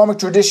Islamic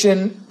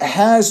tradition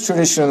has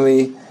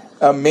traditionally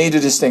made a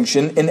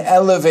distinction and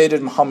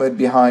elevated Muhammad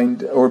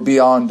behind or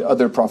beyond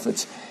other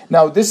prophets.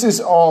 Now this is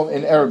all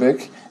in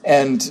Arabic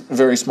and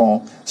very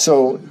small.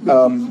 So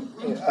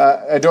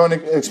I don't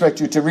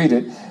expect you to read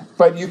it.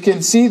 But you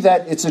can see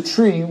that it's a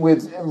tree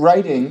with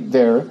writing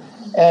there.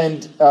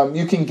 And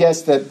you can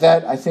guess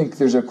that, I think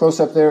there's a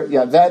close-up there.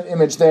 Yeah, that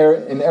image there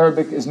in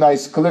Arabic is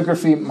nice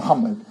calligraphy,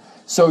 Muhammad.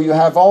 So you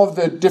have all of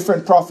the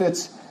different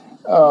prophets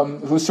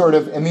who sort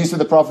of, and these are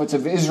the prophets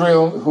of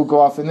Israel who go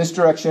off in this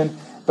direction.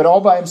 But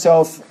all by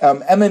himself,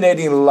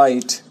 emanating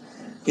light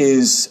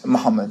is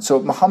Muhammad.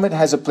 So Muhammad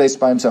has a place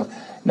by himself.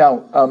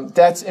 Now,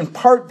 that's in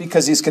part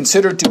because he's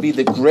considered to be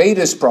the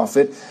greatest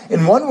prophet.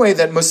 And one way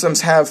that Muslims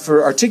have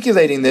for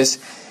articulating this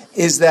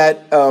is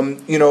that,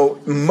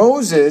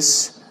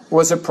 Moses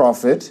was a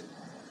prophet,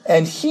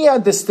 and he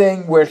had this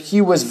thing where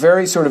he was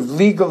very sort of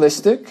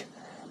legalistic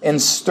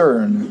and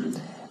stern,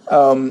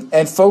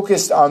 and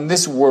focused on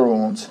this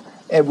world,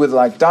 and with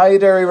like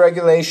dietary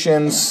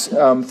regulations,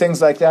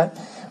 things like that.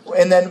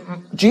 And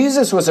then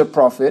Jesus was a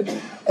prophet,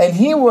 and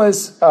he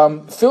was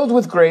filled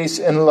with grace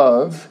and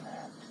love,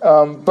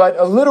 but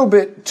a little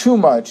bit too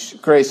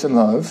much grace and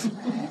love.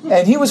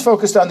 And he was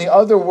focused on the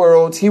other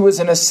world. He was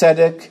an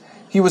ascetic.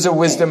 He was a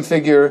wisdom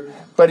figure,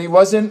 but he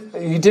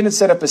didn't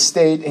set up a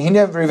state. He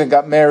never even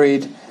got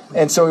married.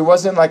 And so he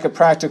wasn't like a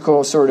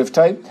practical sort of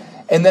type.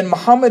 And then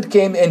Muhammad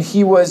came, and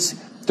he was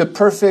the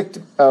perfect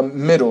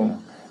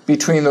middle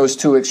between those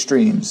two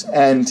extremes.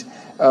 And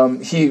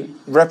he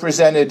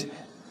represented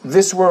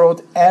this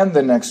world and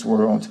the next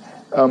world,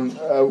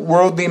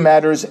 worldly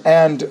matters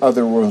and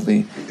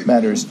otherworldly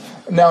matters.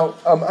 Now,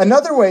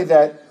 another way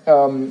that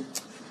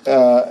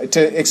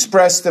to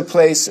express the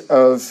place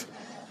of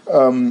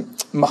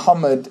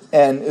Muhammad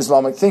and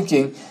Islamic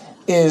thinking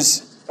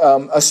is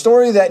a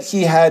story that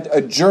he had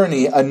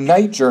a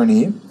night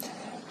journey,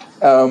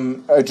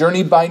 a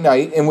journey by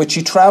night, in which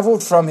he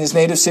traveled from his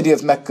native city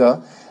of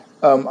Mecca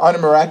on a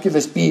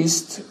miraculous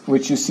beast,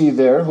 which you see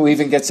there, who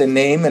even gets a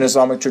name in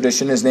Islamic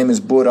tradition. His name is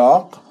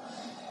Buraq.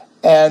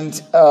 And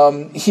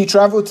he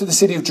traveled to the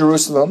city of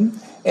Jerusalem,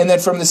 and then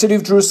from the city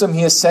of Jerusalem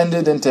he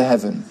ascended into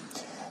heaven.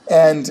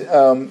 And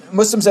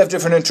Muslims have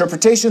different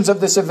interpretations of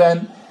this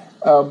event,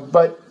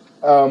 but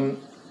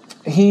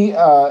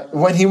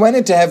when he went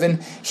into heaven,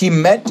 he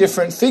met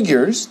different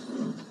figures.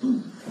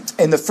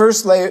 In the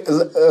first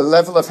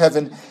level of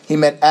heaven, he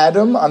met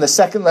Adam. On the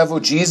second level,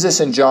 Jesus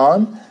and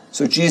John.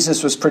 So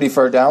Jesus was pretty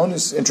far down.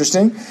 It's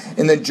interesting.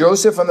 And then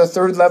Joseph on the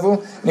third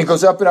level. And he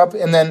goes up and up.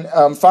 And then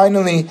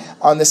finally,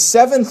 on the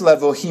seventh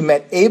level, he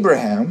met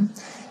Abraham.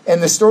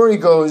 And the story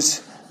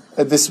goes,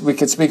 we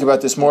could speak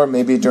about this more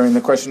maybe during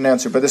the question and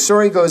answer. But the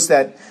story goes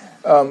that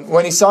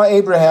when he saw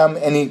Abraham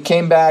and he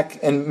came back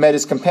and met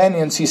his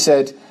companions, he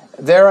said,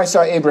 "There I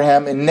saw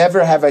Abraham, and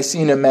never have I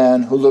seen a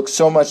man who looks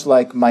so much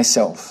like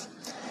myself."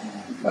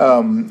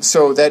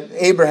 So that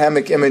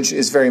Abrahamic image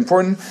is very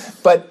important.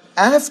 But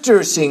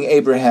after seeing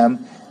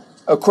Abraham,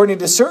 according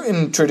to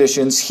certain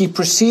traditions, he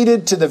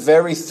proceeded to the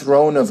very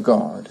throne of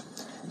God.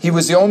 He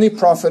was the only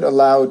prophet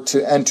allowed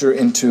to enter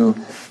into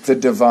the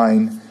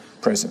divine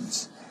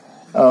presence.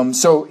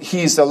 So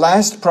he's the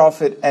last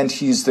prophet, and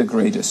he's the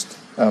greatest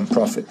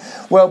prophet.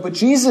 Well, but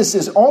Jesus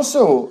is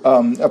also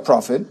a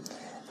prophet.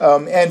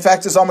 In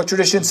fact, Islamic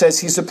tradition says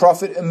he's the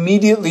prophet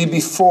immediately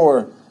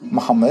before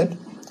Muhammad.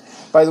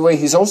 By the way,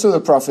 he's also the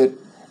prophet,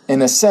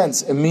 in a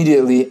sense,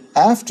 immediately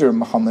after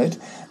Muhammad,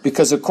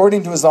 because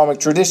according to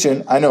Islamic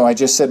tradition, I know I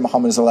just said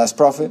Muhammad is the last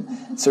prophet,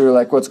 so you're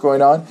like, what's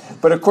going on?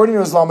 But according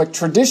to Islamic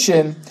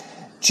tradition,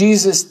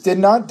 Jesus did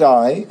not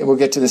die, and we'll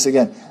get to this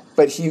again,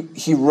 but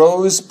he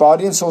rose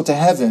body and soul to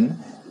heaven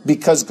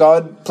because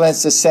God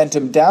plans to send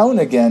him down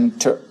again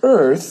to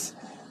earth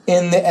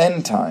in the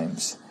end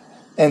times.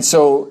 And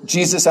so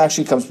Jesus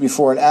actually comes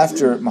before and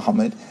after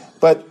Muhammad.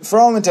 But for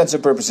all intents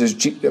and purposes,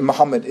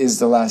 Muhammad is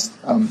the last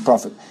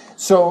prophet.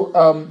 So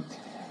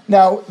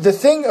now the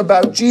thing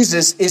about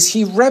Jesus is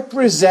he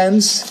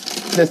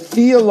represents the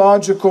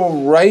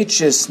theological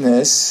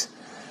righteousness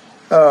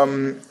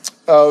of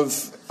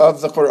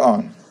the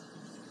Quran.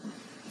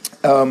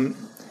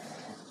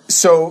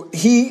 So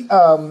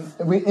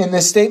in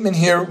this statement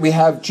here, we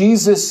have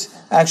Jesus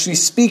actually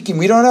speaking.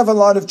 We don't have a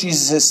lot of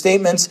Jesus'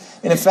 statements.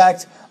 And in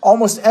fact,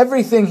 almost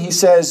everything he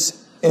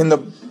says in the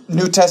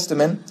New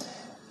Testament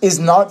is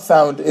not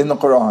found in the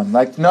Quran.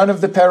 Like none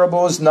of the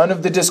parables, none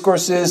of the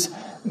discourses,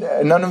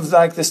 none of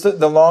like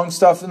the long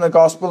stuff in the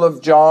Gospel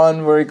of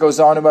John where he goes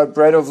on about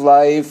bread of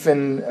life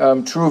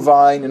and true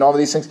vine and all of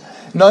these things.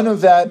 None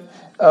of that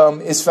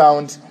is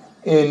found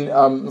in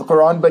the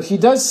Quran. But he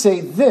does say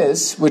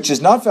this, which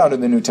is not found in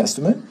the New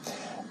Testament,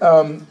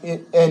 and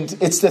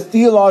it's the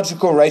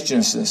theological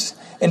righteousness.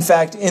 In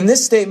fact, in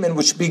this statement,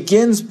 which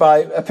begins by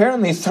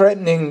apparently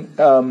threatening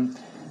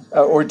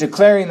or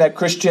declaring that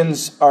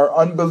Christians are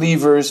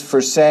unbelievers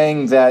for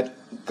saying that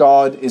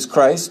God is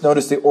Christ.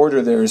 Notice the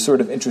order there is sort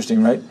of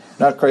interesting, right?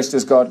 Not Christ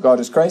is God, God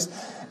is Christ.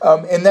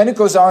 And then it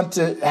goes on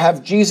to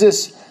have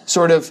Jesus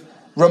sort of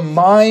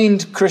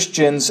remind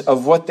Christians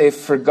of what they've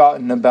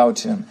forgotten about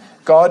him.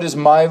 God is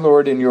my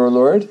Lord and your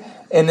Lord.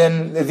 And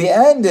then at the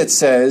end it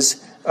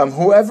says,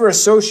 whoever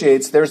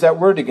associates, there's that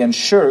word again,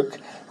 shirk,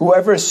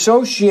 whoever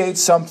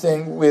associates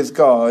something with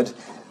God,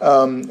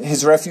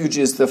 his refuge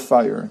is the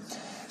fire.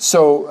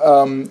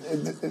 So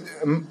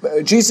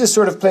Jesus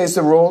sort of plays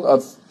the role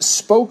of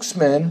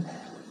spokesman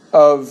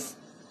of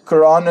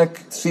Quranic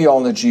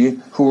theology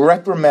who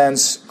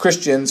reprimands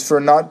Christians for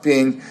not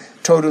being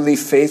totally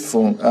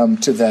faithful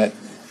to that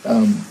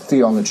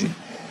theology.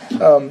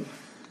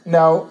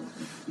 Now,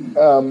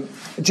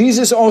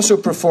 Jesus also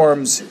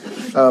performs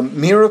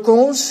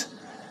miracles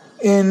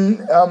in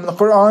the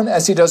Quran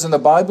as he does in the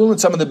Bible, and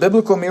some of the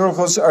biblical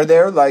miracles are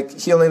there, like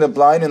healing the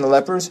blind and the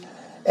lepers.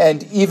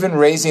 and even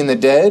raising the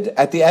dead.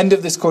 At the end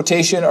of this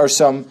quotation are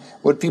some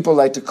what people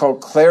like to call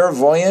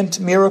clairvoyant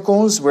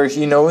miracles, where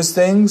he knows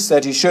things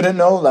that he shouldn't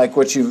know, like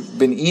what you've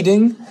been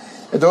eating.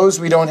 Those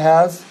we don't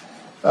have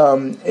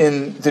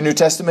in the New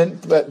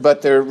Testament,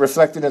 but they're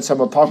reflected in some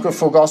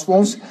apocryphal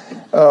Gospels.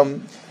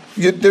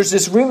 There's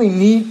this really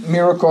neat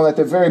miracle at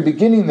the very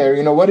beginning there.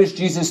 You know, what does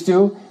Jesus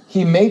do?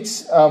 He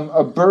makes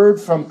a bird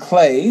from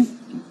clay,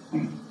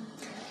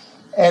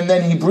 and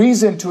then he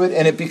breathes into it,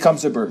 and it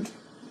becomes a bird.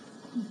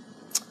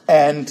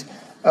 And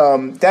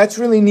that's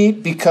really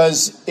neat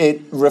because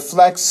it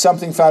reflects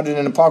something found in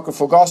an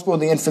apocryphal gospel,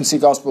 the infancy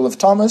gospel of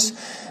Thomas,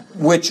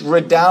 which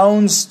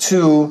redounds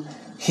to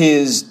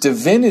his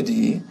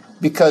divinity,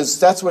 because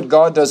that's what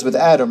God does with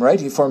Adam, right?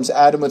 He forms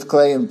Adam with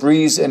clay and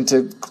breathes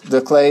into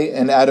the clay,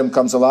 and Adam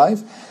comes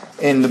alive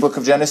in the book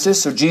of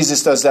Genesis. So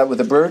Jesus does that with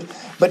a bird.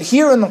 But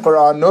here in the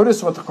Quran,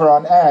 notice what the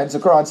Quran adds. The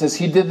Quran says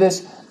he did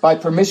this by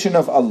permission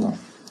of Allah,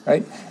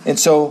 right? And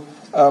so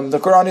the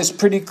Quran is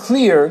pretty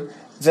clear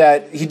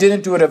that he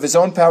didn't do it of his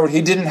own power.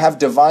 He didn't have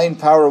divine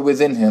power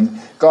within him.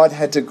 God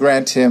had to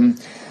grant him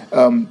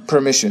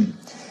permission.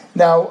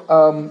 Now,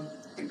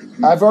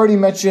 I've already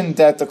mentioned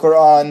that the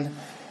Quran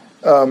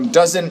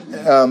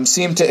doesn't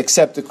seem to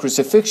accept the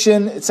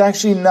crucifixion. It's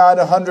actually not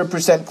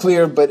 100%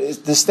 clear, but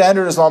the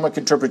standard Islamic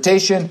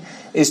interpretation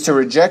is to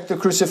reject the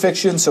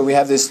crucifixion. So we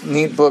have this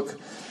neat book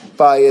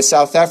by a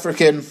South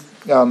African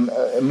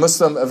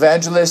Muslim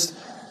evangelist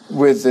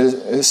with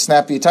the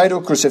snappy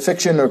title,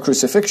 Crucifixion or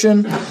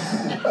Crucifixion.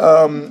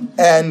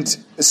 And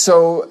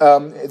so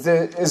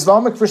the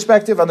Islamic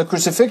perspective on the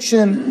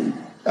crucifixion,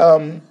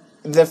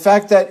 the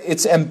fact that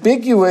it's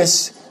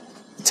ambiguous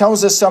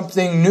tells us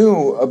something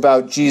new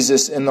about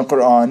Jesus in the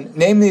Quran,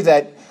 namely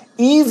that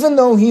even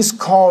though he's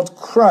called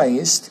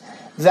Christ,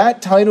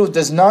 that title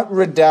does not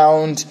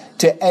redound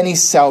to any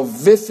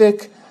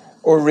salvific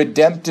or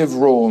redemptive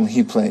role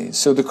he plays.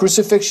 So the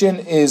crucifixion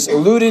is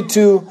alluded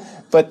to,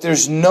 but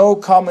there's no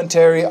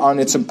commentary on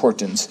its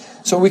importance.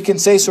 So we can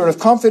say sort of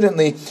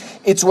confidently,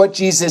 it's what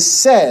Jesus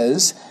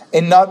says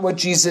and not what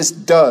Jesus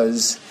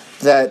does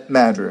that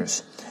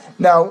matters.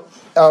 Now,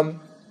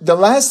 the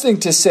last thing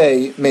to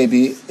say,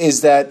 maybe,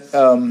 is that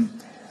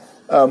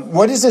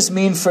what does this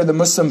mean for the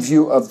Muslim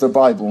view of the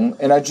Bible?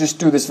 And I just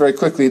do this very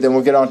quickly, then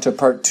we'll get on to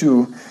part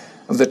 2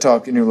 of the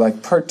talk. And you're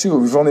like, part 2?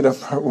 We've only done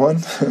part 1?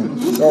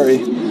 Sorry.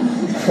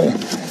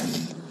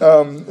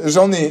 There's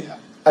only,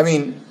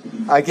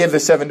 I gave the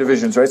 7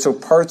 divisions, right? So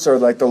parts are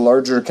like the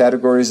larger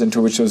categories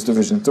into which those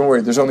divisions. Don't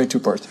worry, there's only 2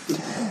 parts.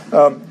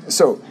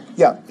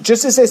 Yeah,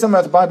 just to say something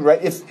about the Bible,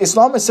 right? If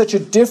Islam has such a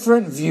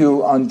different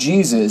view on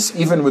Jesus,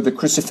 even with the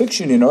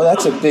crucifixion,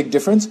 that's a big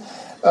difference.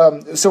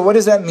 So what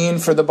does that mean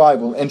for the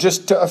Bible? And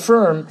just to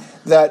affirm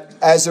that,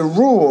 as a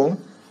rule,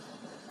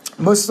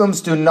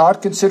 Muslims do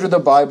not consider the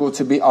Bible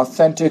to be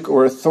authentic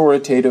or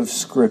authoritative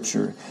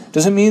scripture.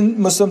 Doesn't mean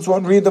Muslims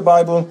won't read the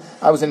Bible.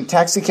 I was in a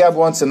taxi cab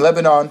once in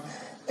Lebanon,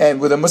 and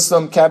with a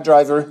Muslim cab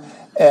driver,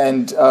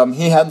 and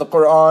he had the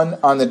Quran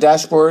on the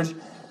dashboard,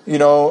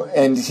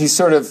 and he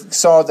sort of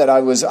saw that I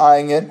was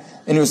eyeing it,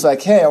 and he was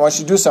like, hey, I want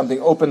you to do something.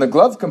 Open the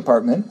glove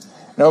compartment.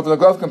 And I opened the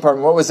glove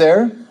compartment. What was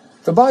there?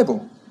 The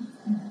Bible.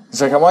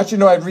 He's like, I want you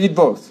to know I read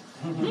both.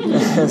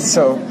 And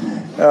so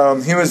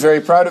he was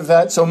very proud of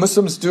that. So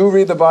Muslims do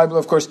read the Bible,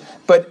 of course,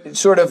 but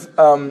sort of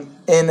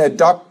in a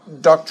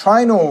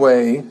doctrinal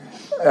way,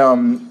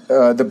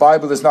 the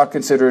Bible is not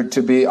considered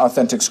to be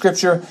authentic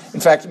scripture. In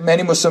fact,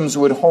 many Muslims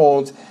would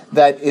hold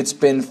that it's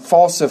been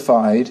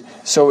falsified,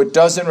 so it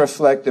doesn't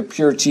reflect the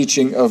pure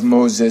teaching of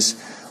Moses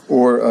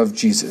or of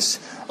Jesus.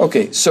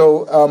 Okay,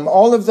 so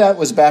all of that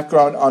was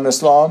background on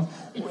Islam,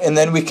 and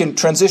then we can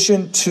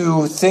transition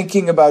to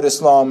thinking about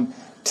Islam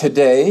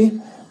today.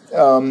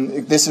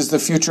 This is the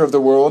future of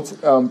the world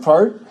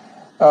part.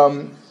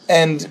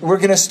 And we're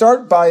going to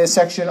start by a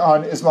section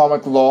on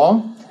Islamic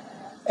law.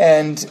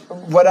 And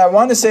what I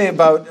want to say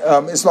about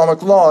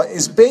Islamic law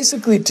is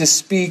basically to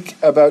speak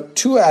about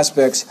 2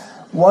 aspects.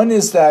 One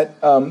is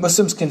that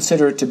Muslims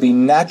consider it to be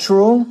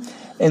natural,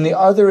 and the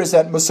other is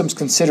that Muslims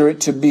consider it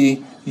to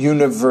be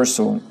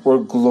universal or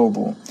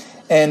global.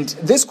 And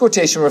this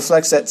quotation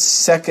reflects that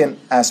second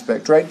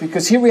aspect, right?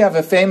 Because here we have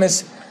a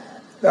famous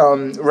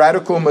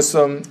radical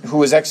Muslim who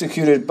was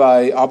executed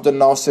by Abdel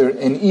Nasser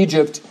in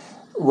Egypt,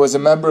 was a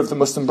member of the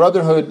Muslim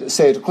Brotherhood,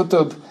 Sayyid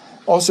Qutb,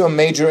 also a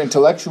major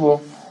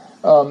intellectual.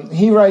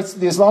 He writes,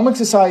 the Islamic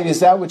society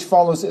is that which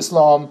follows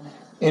Islam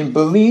in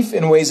belief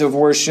in ways of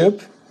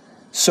worship.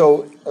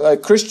 So a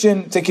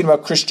Christian thinking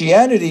about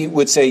Christianity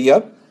would say,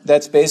 yep,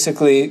 that's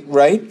basically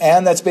right,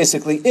 and that's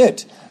basically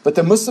it. But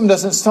the Muslim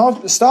doesn't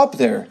stop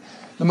there.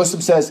 The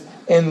Muslim says,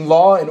 in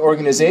law and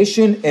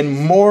organization,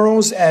 in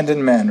morals and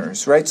in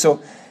manners, right?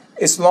 So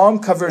Islam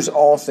covers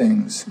all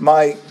things.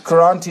 My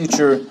Quran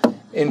teacher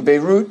in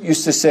Beirut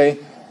used to say,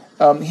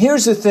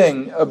 here's the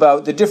thing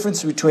about the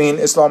difference between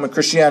Islam and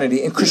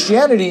Christianity. In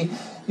Christianity,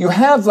 you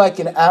have like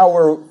an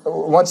hour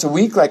once a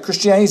week. Like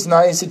Christianity is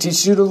nice. It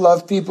teaches you to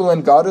love people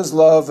and God is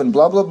love and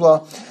blah, blah,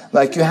 blah.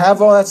 Like you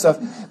have all that stuff.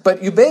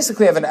 But you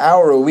basically have an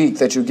hour a week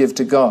that you give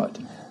to God.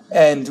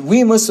 And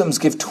we Muslims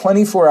give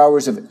 24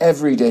 hours of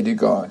every day to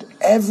God.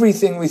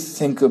 Everything we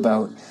think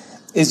about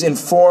is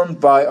informed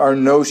by our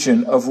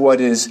notion of what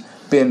has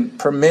been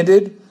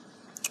permitted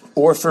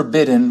or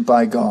forbidden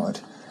by God.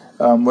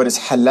 What is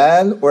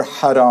halal or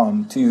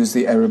haram, to use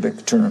the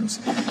Arabic terms.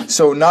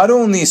 So not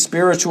only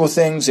spiritual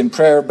things in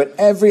prayer, but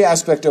every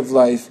aspect of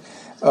life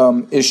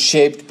is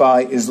shaped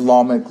by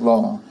Islamic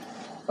law.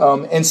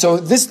 And so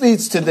this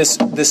leads to this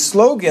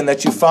slogan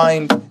that you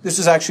find. This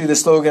is actually the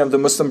slogan of the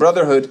Muslim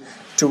Brotherhood,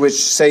 to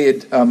which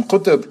Sayyid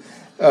Qutb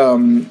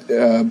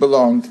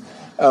belonged,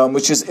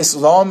 which is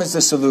Islam is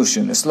the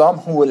solution. Islam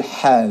huwa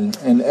al-hal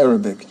in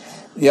Arabic.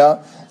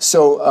 Yeah.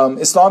 So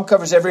Islam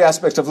covers every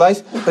aspect of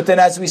life. But then,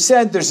 as we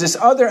said, there's this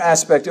other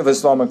aspect of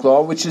Islamic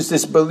law, which is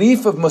this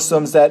belief of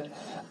Muslims that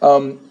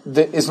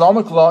the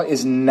Islamic law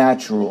is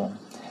natural.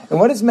 And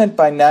what is meant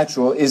by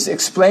natural is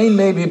explained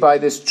maybe by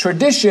this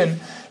tradition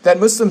that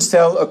Muslims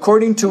tell,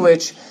 according to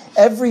which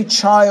every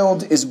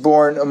child is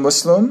born a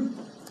Muslim.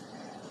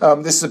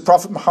 This is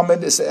Prophet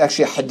Muhammad, is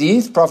actually a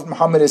hadith. Prophet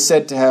Muhammad is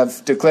said to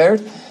have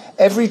declared,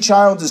 every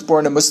child is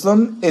born a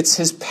Muslim. It's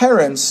his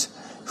parents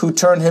who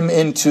turn him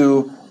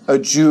into a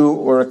Jew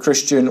or a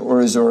Christian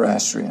or a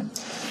Zoroastrian.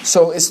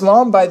 So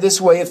Islam, by this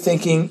way of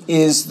thinking,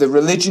 is the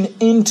religion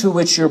into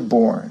which you're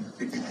born.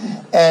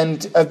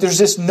 And there's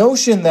this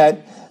notion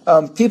that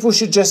people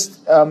should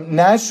just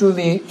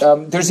naturally,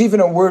 there's even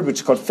a word which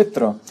is called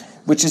fitra,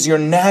 which is your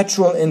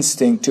natural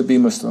instinct to be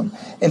Muslim.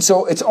 And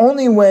so it's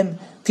only when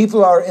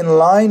people are in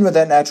line with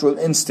that natural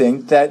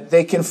instinct that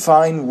they can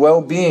find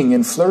well-being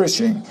and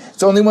flourishing.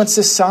 It's only when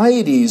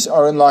societies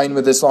are in line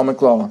with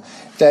Islamic law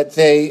that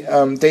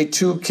they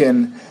too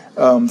can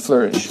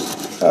flourish.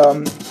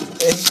 And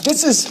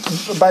this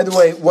is, by the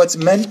way, what's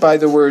meant by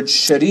the word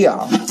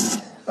Sharia.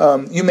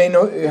 You may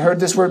know, heard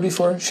this word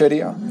before,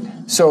 Sharia.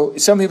 So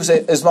some people say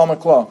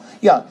Islamic law.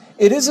 Yeah,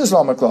 it is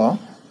Islamic law,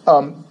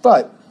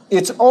 but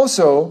it's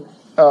also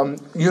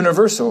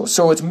universal.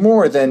 So it's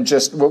more than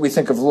just what we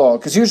think of law.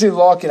 Because usually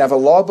law can have a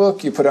law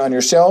book, you put it on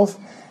your shelf,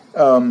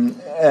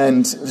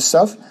 and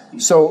stuff.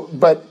 So,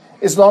 but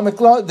Islamic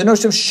law, the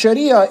notion of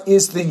Sharia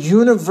is the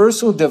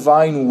universal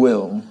divine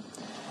will.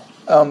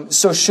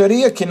 So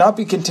Sharia cannot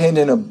be contained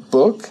in a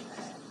book.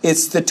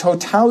 It's the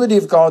totality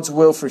of God's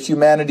will for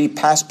humanity,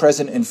 past,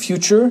 present, and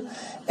future.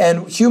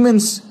 And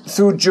humans,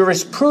 through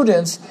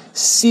jurisprudence,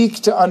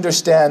 seek to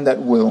understand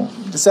that will.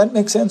 Does that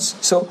make sense?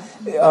 So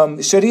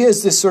Sharia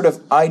is this sort of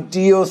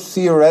ideal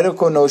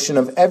theoretical notion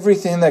of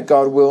everything that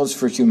God wills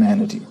for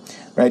humanity,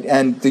 right?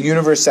 And the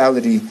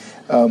universality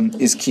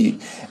is key.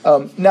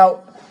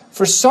 Now,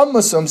 for some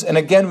Muslims, and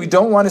again, we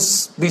don't want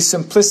to be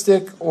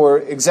simplistic or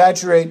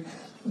exaggerate,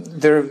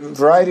 there are a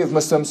variety of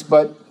Muslims,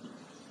 but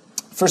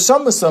for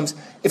some Muslims,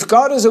 if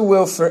God has a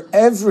will for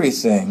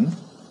everything,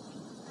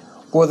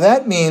 well,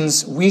 that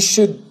means we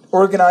should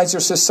organize our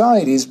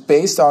societies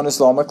based on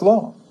Islamic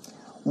law.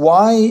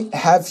 Why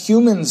have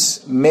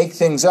humans make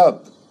things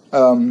up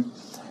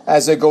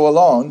as they go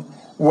along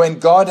when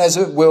God has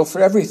a will for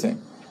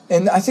everything?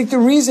 And I think the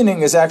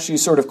reasoning is actually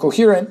sort of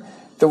coherent,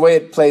 the way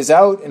it plays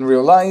out in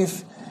real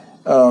life.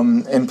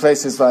 In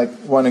places like,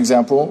 one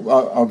example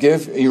I'll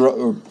give,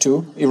 or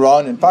two,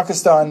 Iran and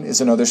Pakistan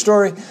is another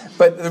story.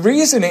 But the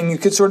reasoning, you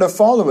could sort of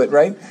follow it,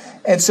 right?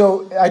 And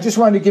so I just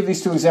wanted to give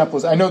these two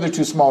examples. I know they're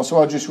too small, so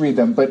I'll just read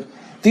them. But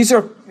these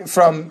are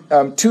from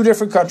two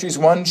different countries,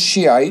 one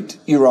Shiite,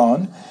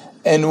 Iran,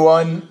 and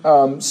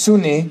one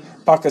Sunni,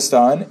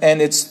 Pakistan.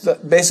 And it's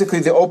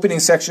basically the opening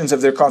sections of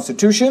their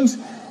constitutions.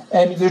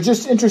 And they're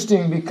just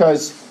interesting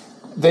because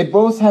they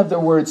both have the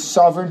word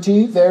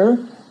sovereignty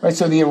there. Right,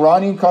 so the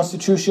Iranian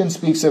constitution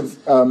speaks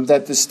of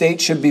that the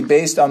state should be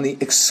based on the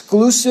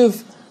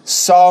exclusive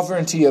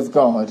sovereignty of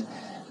God.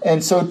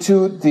 And so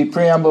too the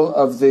preamble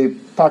of the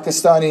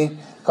Pakistani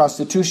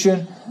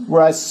constitution,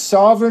 whereas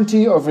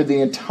sovereignty over the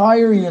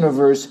entire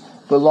universe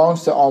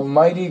belongs to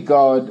Almighty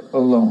God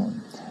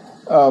alone.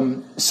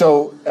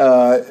 So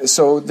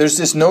there's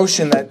this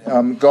notion that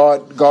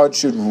God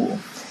should rule.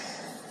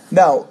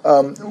 Now,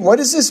 what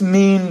does this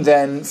mean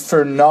then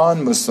for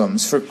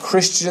non-Muslims, for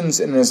Christians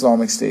in an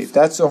Islamic State?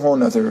 That's a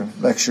whole other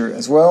lecture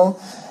as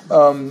well.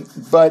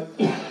 But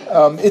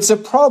it's a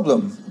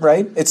problem,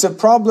 right? It's a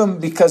problem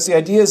because the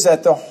idea is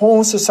that the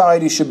whole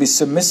society should be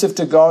submissive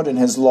to God and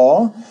His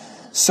law.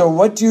 So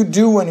what do you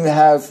do when you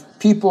have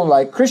people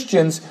like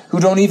Christians who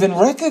don't even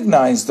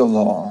recognize the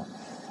law?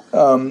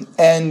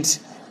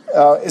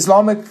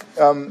 Islamic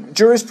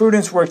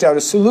jurisprudence worked out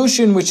a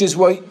solution, which is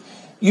what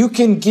you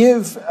can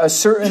give a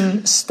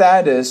certain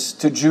status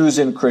to Jews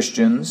and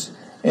Christians,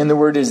 and the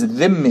word is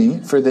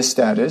dhimmi for this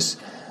status,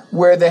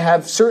 where they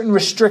have certain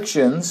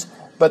restrictions,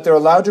 but they're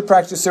allowed to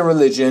practice their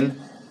religion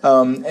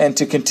and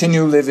to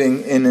continue living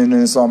in an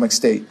Islamic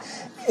state.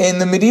 In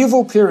the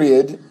medieval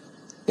period,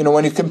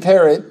 when you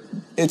compare it,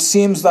 it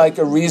seems like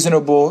a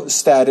reasonable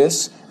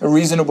status, a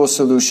reasonable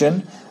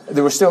solution.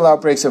 There were still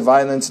outbreaks of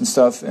violence and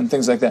stuff and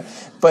things like that.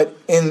 But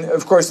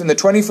of course, in the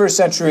 21st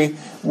century,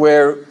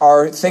 where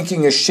our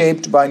thinking is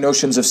shaped by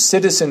notions of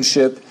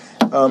citizenship,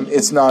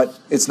 it's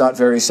not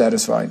very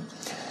satisfying.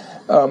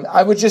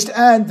 I would just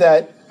add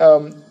that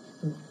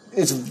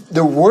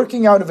the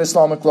working out of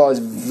Islamic law is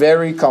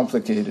very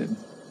complicated.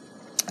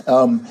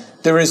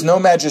 There is no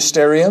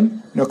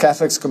magisterium.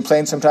 Catholics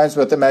complain sometimes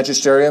about the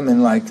magisterium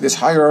and like this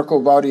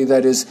hierarchical body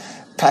that is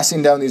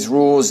passing down these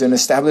rules and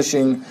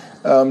establishing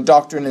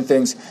doctrine and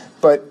things.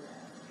 But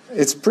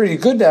it's pretty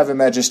good to have a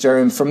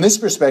magisterium from this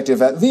perspective,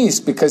 at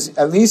least, because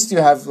at least you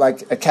have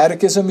like a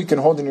catechism you can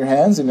hold in your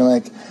hands, and you're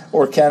like,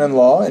 or canon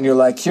law, and you're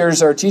like,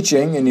 here's our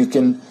teaching, and you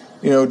can,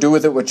 do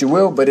with it what you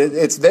will. But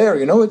it's there,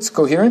 it's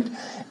coherent.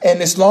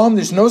 In Islam,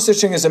 there's no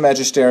such thing as a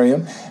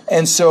magisterium,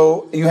 and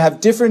so you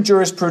have different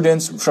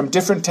jurisprudence from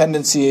different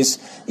tendencies.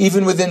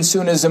 Even within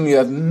Sunnism, you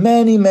have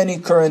many, many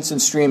currents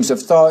and streams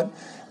of thought.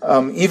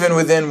 Even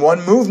within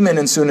one movement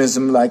in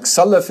Sunnism, like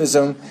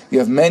Salafism, you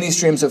have many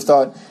streams of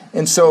thought.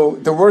 And so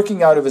the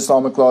working out of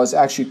Islamic law is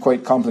actually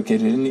quite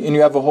complicated, and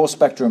you have a whole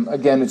spectrum.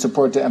 Again, it's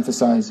important to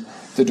emphasize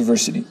the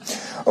diversity.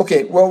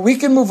 Okay, well, we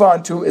can move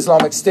on to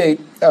Islamic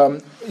State.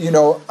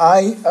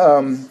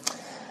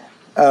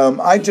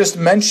 I just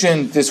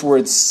mentioned this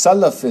word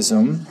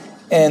Salafism,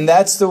 and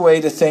that's the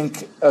way to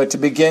think, to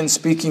begin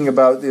speaking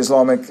about the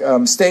Islamic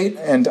State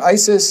and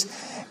ISIS.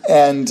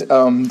 And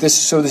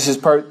this is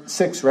part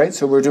 6, right?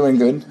 So we're doing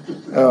good.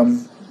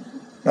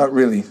 Not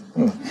really.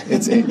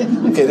 It's 8.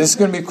 Okay, this is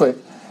going to be quick.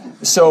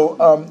 So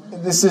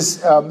this is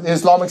the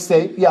Islamic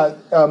State. Yeah.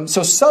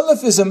 So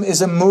Salafism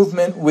is a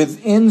movement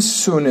within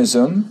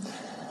Sunnism,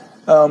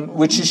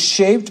 which is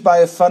shaped by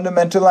a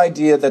fundamental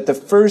idea that the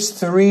first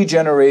 3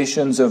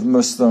 generations of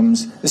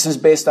Muslims, this is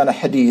based on a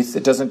hadith,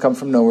 it doesn't come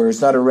from nowhere,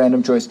 it's not a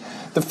random choice.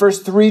 The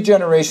first 3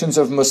 generations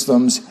of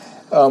Muslims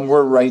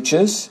were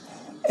righteous,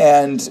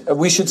 and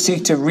we should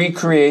seek to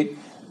recreate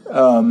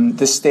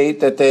the state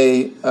that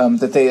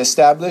they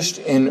established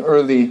in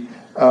early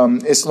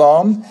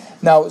Islam.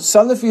 Now,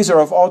 Salafis are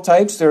of all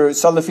types. There are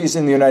Salafis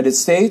in the United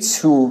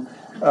States who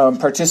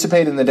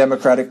participate in the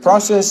democratic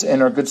process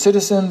and are good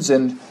citizens,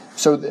 and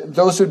so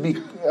those would be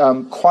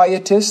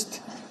quietist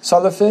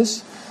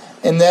Salafis.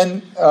 And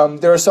then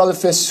there are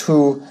Salafists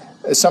who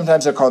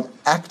sometimes are called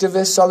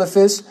activist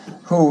Salafis,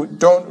 who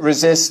don't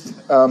resist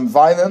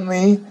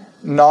violently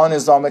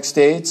non-Islamic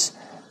states,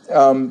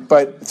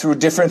 but through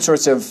different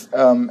sorts of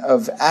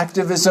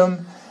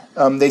activism,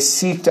 they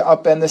seek to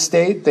upend the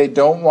state. They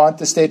don't want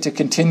the state to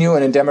continue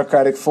in a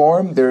democratic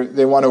form.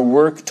 They want to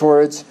work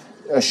towards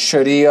a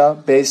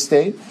Sharia-based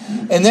state.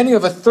 And then you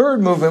have a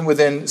third movement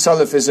within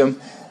Salafism,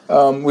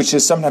 which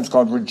is sometimes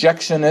called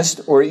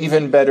rejectionist, or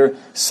even better,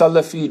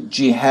 Salafi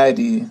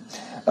jihadi,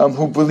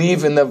 who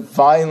believe in the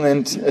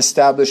violent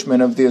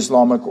establishment of the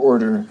Islamic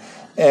order,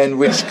 and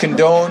which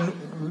condone,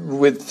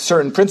 with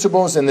certain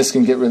principles, and this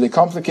can get really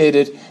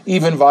complicated,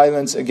 even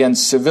violence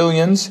against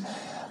civilians,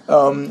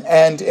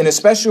 and in a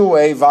special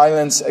way,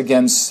 violence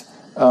against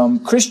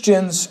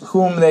Christians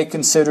whom they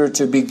consider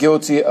to be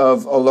guilty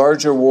of a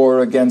larger war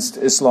against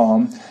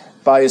Islam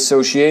by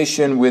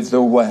association with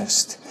the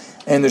West.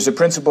 And there's a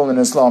principle in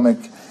Islamic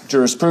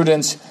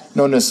jurisprudence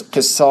known as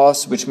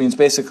qisas, which means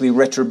basically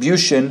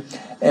retribution,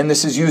 and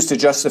this is used to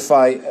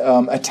justify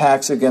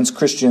attacks against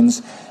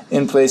Christians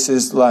in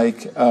places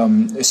like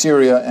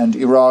Syria and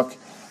Iraq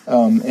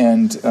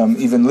and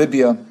even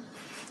Libya,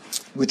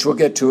 which we'll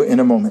get to in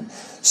a moment.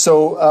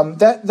 So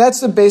that's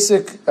the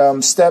basic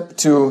step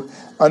to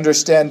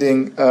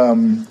understanding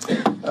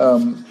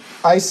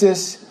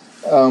ISIS.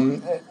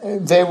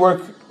 They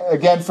work,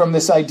 again, from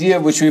this idea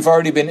which we've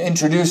already been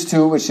introduced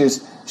to, which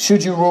is,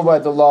 should you rule by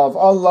the law of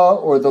Allah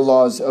or the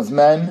laws of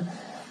men?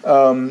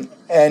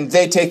 And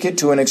they take it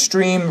to an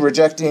extreme,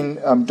 rejecting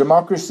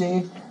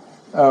democracy.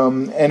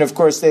 And of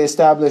course, they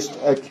established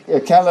a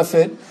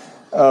caliphate,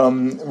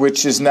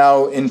 which is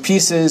now in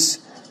pieces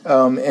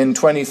in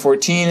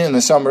 2014, in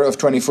the summer of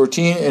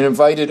 2014, and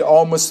invited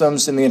all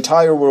Muslims in the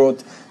entire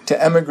world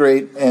to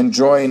emigrate and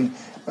join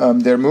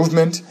their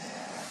movement.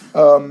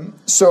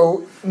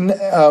 So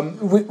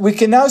we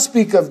can now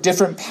speak of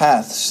different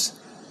paths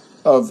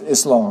of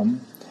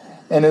Islam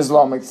and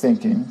Islamic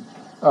thinking.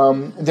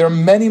 There are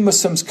many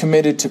Muslims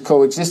committed to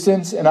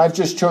coexistence, and I've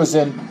just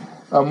chosen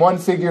one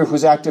figure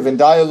who's active in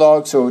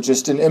dialogue, so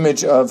just an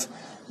image of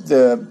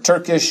the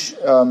Turkish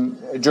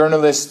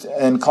journalist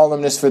and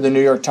columnist for the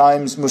New York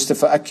Times,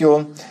 Mustafa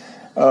Akyol,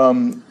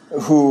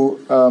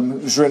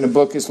 who's written a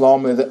book,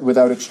 Islam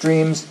Without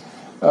Extremes.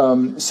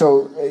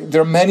 So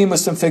there are many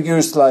Muslim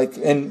figures,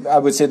 and I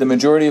would say the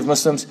majority of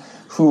Muslims,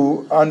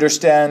 who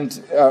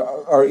understand,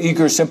 are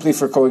eager simply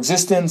for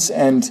coexistence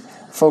and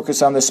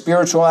focus on the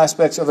spiritual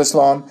aspects of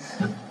Islam.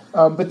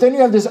 But then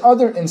you have this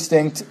other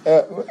instinct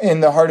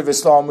in the heart of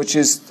Islam, which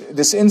is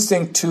this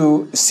instinct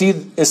to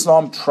see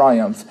Islam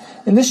triumph.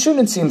 And this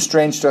shouldn't seem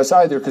strange to us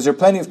either, because there are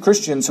plenty of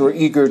Christians who are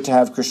eager to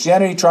have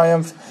Christianity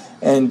triumph.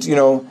 And,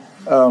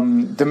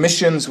 the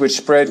missions which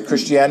spread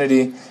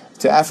Christianity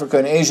to Africa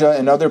and Asia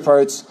and other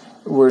parts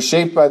were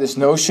shaped by this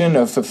notion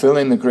of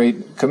fulfilling the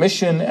Great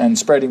Commission and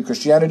spreading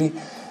Christianity.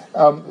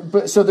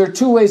 So there are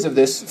two ways of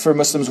this for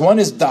Muslims. One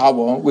is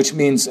da'wah, which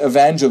means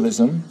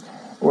evangelism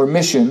or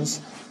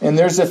missions. And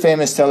there's a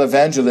famous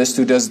televangelist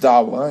who does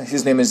dawah.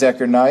 His name is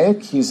Zakir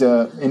Naik. He's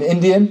an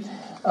Indian.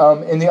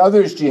 And the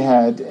other is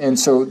jihad. And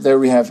so there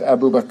we have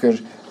Abu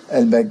Bakr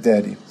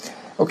al-Baghdadi.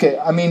 Okay,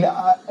 I mean,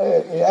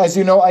 as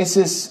you know,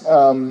 ISIS,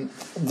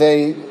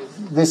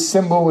 this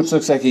symbol which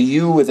looks like a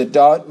U with a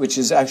dot, which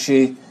is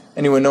actually,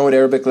 anyone know what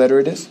Arabic letter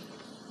it is?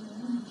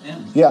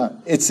 N. Yeah,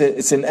 it's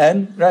an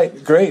N,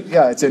 right? Great,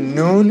 yeah, it's a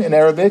Noon in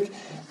Arabic.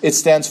 It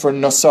stands for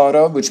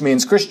Nasara, which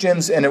means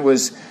Christians, and it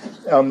was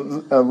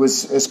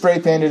spray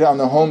painted on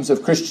the homes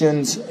of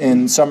Christians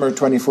in summer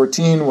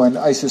 2014 when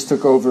ISIS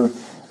took over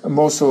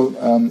Mosul,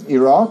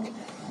 Iraq.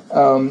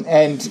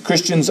 And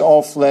Christians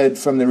all fled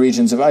from the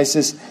regions of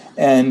ISIS,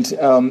 and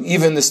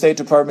even the State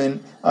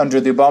Department under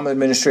the Obama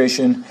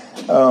administration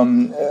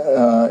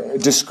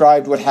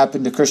described what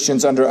happened to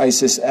Christians under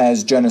ISIS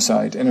as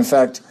genocide. And in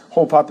fact,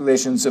 whole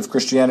populations of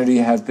Christianity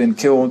have been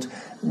killed,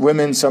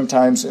 women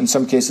sometimes, in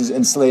some cases,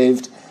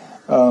 enslaved,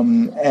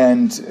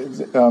 and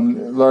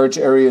large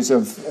areas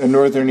of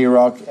northern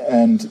Iraq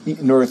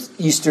and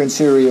northeastern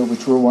Syria,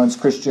 which were once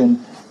Christian,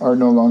 are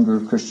no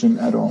longer Christian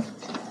at all.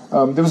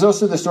 There was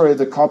also the story of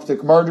the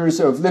Coptic martyrs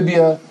of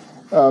Libya.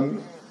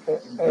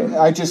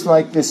 I just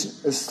like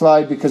this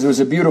slide because it was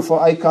a beautiful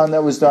icon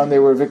that was done. They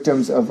were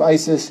victims of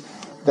ISIS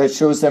that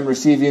shows them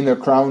receiving their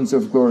crowns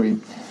of glory.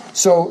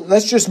 So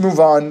let's just move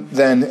on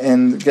then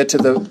and get to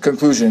the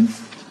conclusion.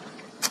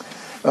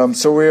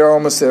 So we are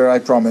almost there, I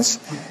promise.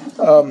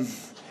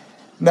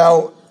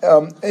 Now,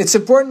 it's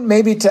important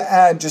maybe to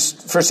add,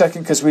 just for a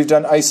second, because we've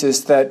done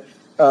ISIS, that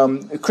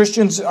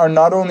Christians are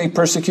not only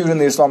persecuted in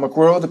the Islamic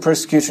world, the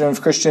persecution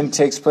of Christians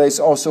takes place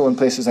also in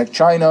places like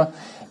China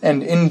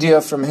and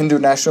India from Hindu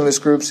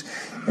nationalist groups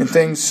and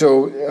things.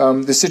 So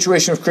the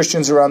situation of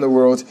Christians around the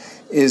world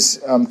is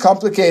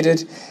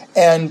complicated,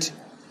 and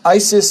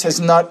ISIS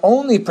has not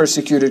only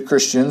persecuted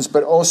Christians,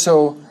 but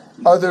also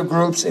other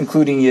groups,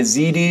 including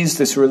Yazidis,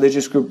 this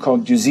religious group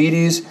called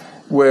Yazidis,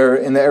 where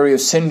in the area of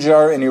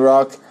Sinjar in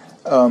Iraq,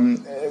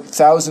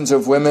 thousands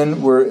of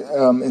women were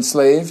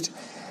enslaved.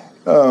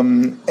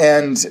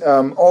 And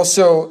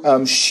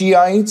also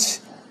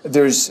Shiites.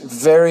 There's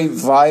very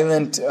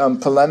violent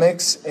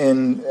polemics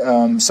in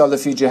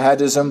Salafi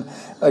jihadism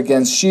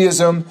against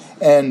Shiism,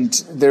 and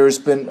there's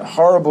been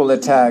horrible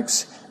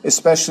attacks,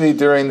 especially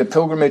during the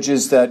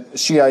pilgrimages that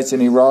Shiites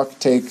in Iraq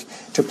take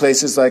to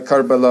places like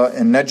Karbala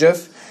and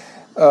Najaf.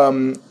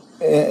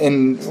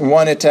 In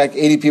one attack,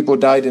 80 people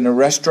died in a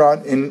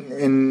restaurant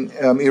in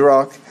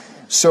Iraq.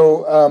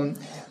 So,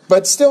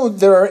 but still,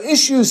 there are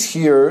issues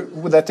here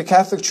that the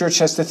Catholic Church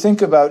has to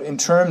think about in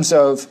terms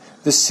of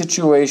the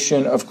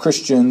situation of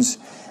Christians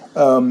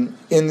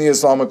in the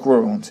Islamic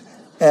world.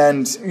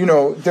 And, you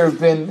know, there have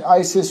been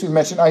ISIS, we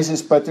mentioned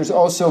ISIS, but there's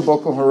also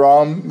Boko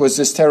Haram, was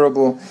this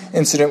terrible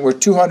incident where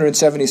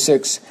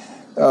 276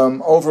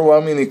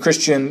 overwhelmingly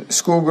Christian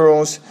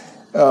schoolgirls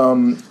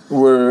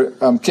were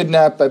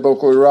kidnapped by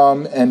Boko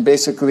Haram and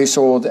basically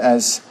sold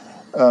as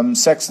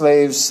sex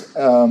slaves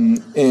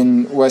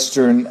in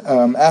Western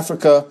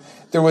Africa.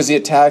 There was the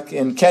attack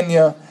in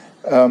Kenya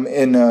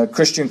in a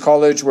Christian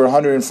college where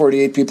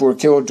 148 people were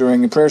killed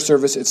during a prayer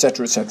service,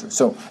 etc., etc.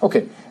 So,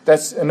 okay,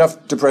 that's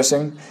enough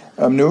depressing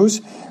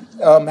news.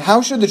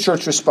 How should the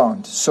church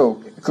respond?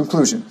 So,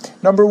 conclusion.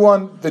 Number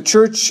one, the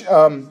church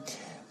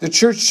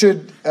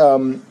should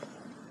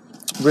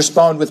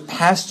respond with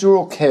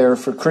pastoral care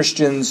for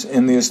Christians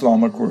in the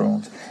Islamic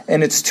world.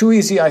 And it's too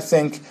easy, I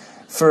think,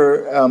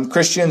 for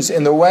Christians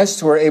in the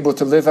West who are able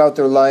to live out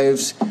their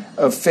lives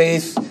of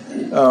faith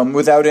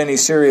without any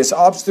serious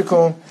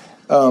obstacle,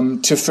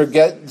 to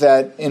forget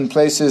that in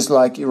places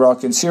like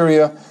Iraq and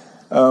Syria,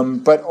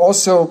 but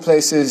also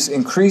places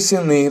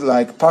increasingly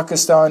like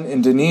Pakistan,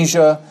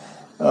 Indonesia,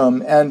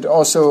 and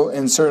also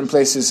in certain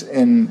places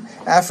in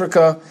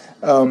Africa,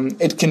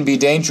 it can be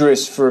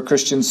dangerous for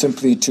Christians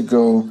simply to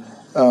go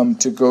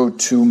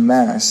to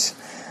Mass.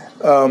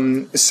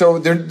 So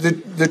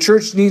the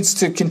church needs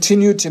to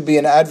continue to be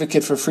an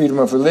advocate for freedom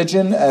of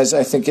religion, as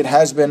I think it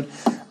has been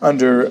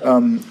under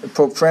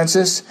Pope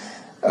Francis.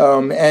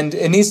 And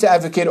it needs to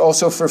advocate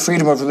also for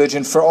freedom of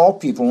religion for all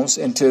peoples,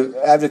 and to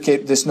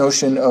advocate this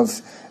notion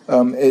of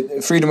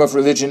freedom of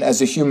religion as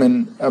a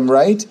human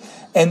right.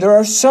 And there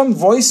are some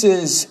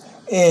voices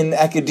in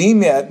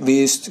academia, at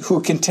least, who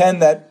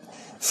contend that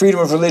freedom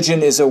of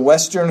religion is a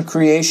Western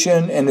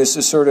creation and is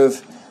a sort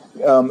of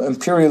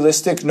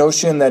imperialistic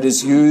notion that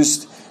is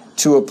used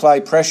to apply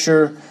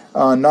pressure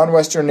on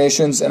non-Western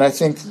nations. And I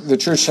think the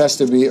church has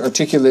to be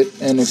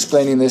articulate in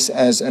explaining this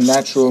as a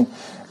natural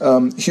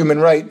human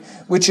right,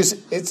 which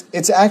is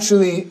it's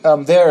actually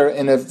there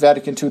in a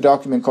Vatican II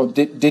document called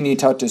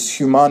Dignitatis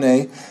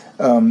Humanae.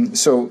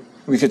 So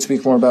we could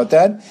speak more about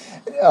that.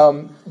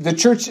 The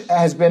church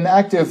has been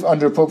active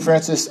under Pope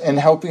Francis in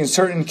helping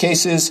certain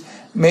cases,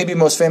 maybe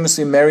most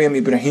famously Maryam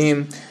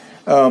Ibrahim.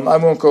 I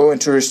won't go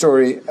into her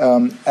story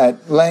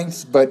at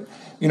length, but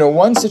you know,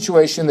 one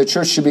situation the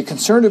church should be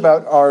concerned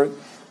about are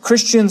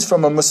Christians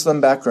from a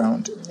Muslim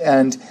background.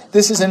 And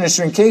this is an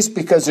interesting case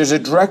because there's a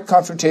direct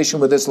confrontation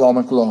with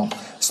Islamic law.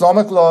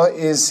 Islamic law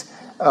is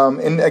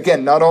And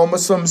again, not all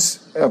Muslims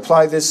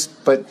apply this,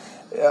 but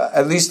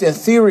at least in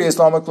theory,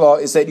 Islamic law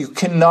is that you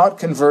cannot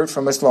convert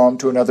from Islam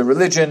to another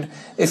religion.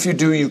 If you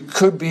do, you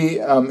could be,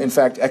 in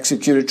fact,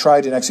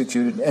 tried and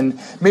executed. And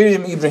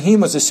Miriam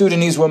Ibrahim was a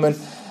Sudanese woman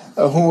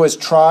who was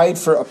tried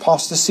for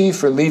apostasy,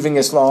 for leaving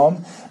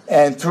Islam.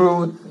 And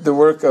through the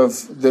work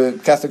of the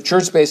Catholic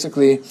Church,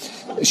 basically,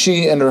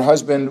 she and her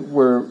husband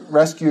were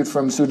rescued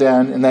from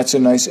Sudan, and that's a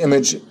nice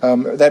image.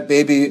 That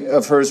baby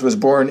of hers was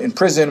born in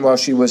prison while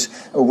she was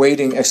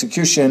awaiting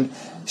execution.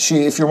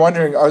 If you're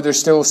wondering, are there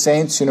still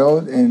saints, in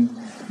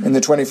the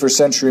 21st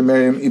century,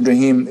 Miriam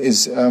Ibrahim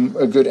is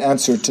a good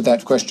answer to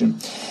that question.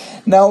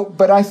 Now,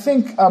 but I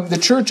think the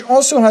Church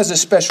also has a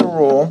special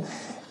role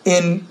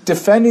in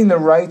defending the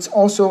rights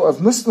also of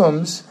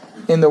Muslims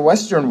in the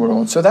Western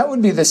world. So that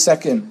would be the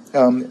second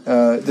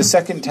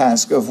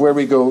task of where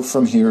we go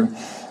from here.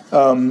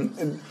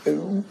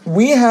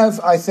 We have,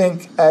 I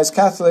think, as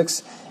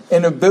Catholics,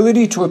 an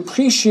ability to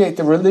appreciate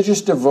the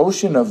religious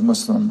devotion of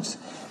Muslims.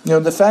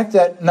 The fact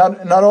that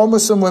not all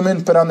Muslim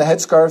women put on the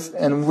headscarf,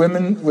 and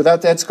women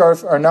without the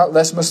headscarf are not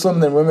less Muslim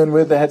than women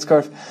with the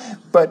headscarf,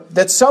 but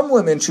that some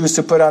women choose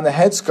to put on the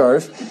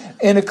headscarf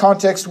in a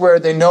context where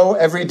they know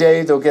every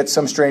day they'll get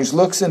some strange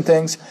looks and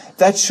things,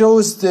 that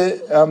shows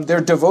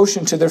their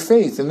devotion to their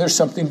faith, and there's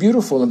something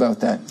beautiful about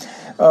that.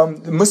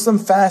 The Muslim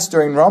fast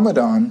during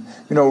Ramadan,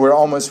 we've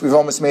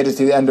almost made it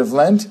to the end of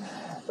Lent,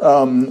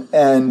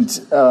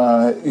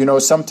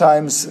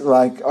 sometimes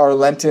like our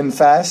Lenten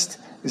fast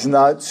is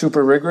not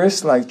super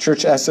rigorous. Like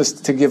church asks us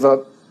to give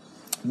up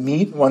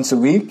meat once a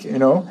week,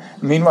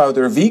 Meanwhile,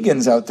 there are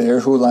vegans out there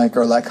who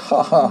are like,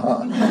 ha ha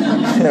ha,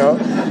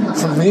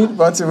 from meat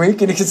once a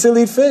week, and you can still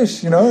eat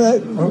fish,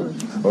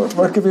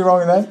 what could be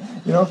wrong with that,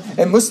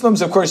 And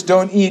Muslims, of course,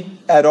 don't eat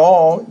at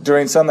all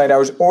during sunlight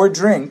hours or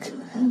drink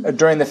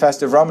during the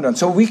fast of Ramadan.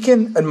 So we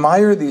can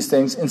admire these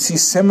things and see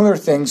similar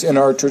things in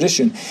our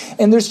tradition.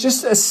 And there's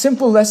just a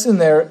simple lesson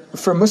there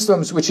for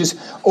Muslims, which is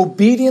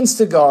obedience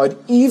to God,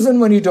 even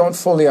when you don't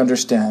fully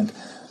understand.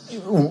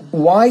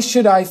 Why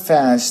should I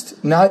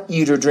fast, not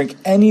eat or drink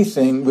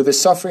anything with the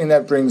suffering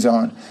that brings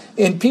on?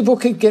 And people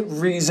could get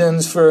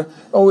reasons for,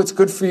 it's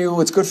good for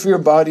you, it's good for your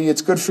body,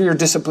 it's good for your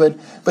discipline.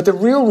 But the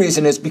real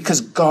reason is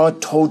because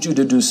God told you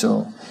to do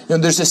so.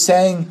 There's a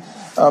saying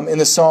in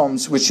the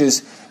Psalms, which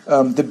is,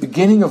 the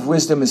beginning of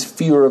wisdom is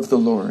fear of the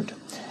Lord.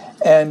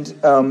 And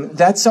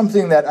that's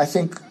something that I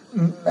think,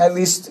 at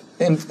least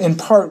in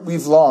part,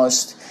 we've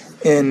lost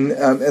in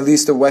at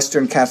least the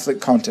Western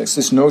Catholic context,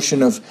 this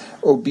notion of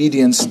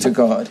obedience to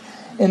God.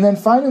 And then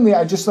finally,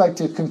 I'd just like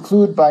to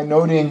conclude by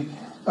noting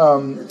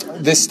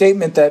this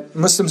statement that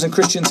Muslims and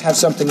Christians have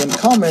something in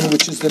common,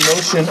 which is the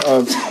notion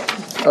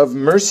of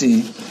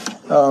mercy,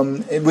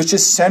 which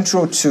is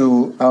central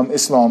to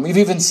Islam. We've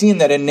even seen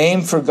that a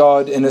name for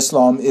God in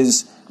Islam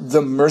is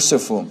the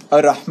merciful,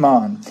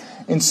 Ar-Rahman.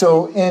 And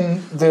so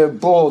in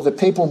the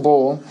papal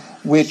bull,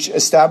 which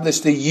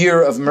established the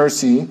year of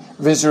mercy,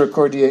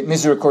 Misericordiae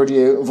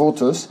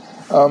Vultus,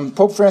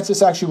 Pope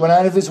Francis actually went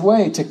out of his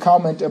way to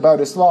comment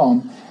about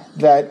Islam,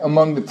 that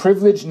among the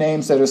privileged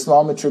names that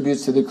Islam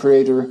attributes to the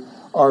Creator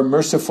are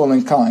merciful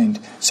and kind.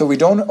 So we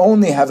don't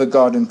only have a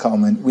God in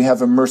common, we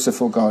have a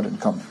merciful God in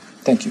common.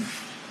 Thank you.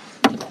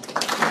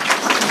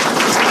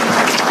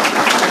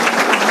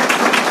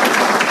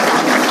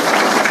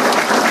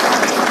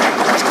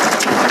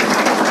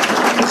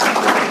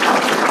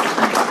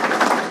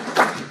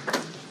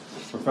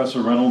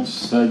 Professor Reynolds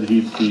said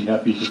he'd be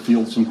happy to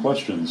field some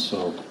questions,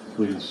 so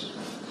please.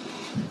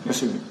 Yes,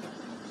 sir.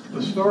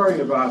 The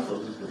story about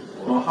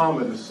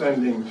Muhammad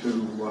ascending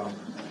to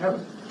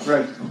heaven.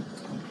 Right.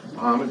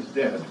 Muhammad's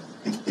dead.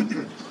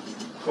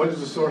 What is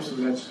the source of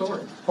that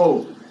story?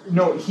 Oh,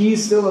 no,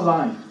 he's still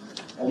alive.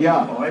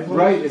 Yeah,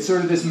 right. It's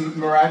sort of this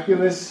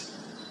miraculous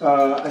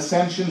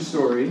ascension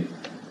story,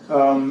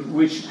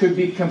 which could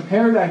be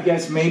compared, I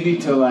guess, maybe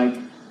to like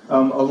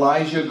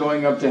Elijah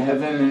going up to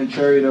heaven in a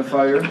chariot of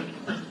fire.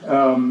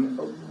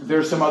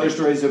 There's some other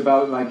stories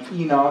about like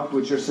Enoch,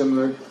 which are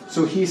similar.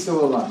 So he's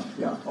still alive.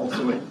 Yeah.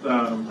 Also,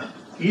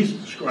 he's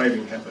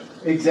describing heaven.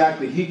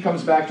 Exactly. He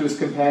comes back to his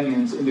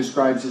companions and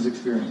describes his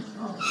experience.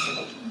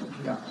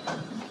 Yeah.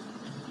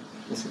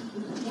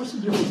 What's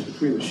the difference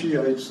between the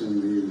Shiites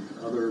and the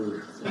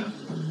other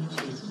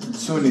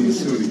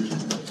Sunnis?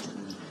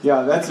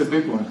 Yeah, that's a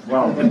big one.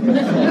 Wow.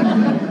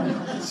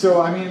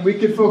 So, I mean, we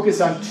could focus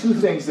on two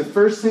things. The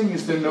first thing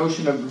is the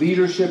notion of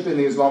leadership in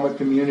the Islamic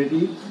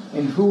community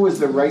and who was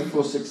the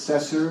rightful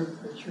successor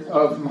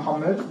of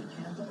Muhammad.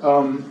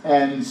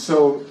 And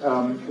so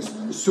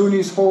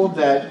Sunnis hold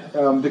that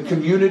the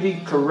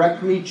community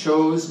correctly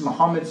chose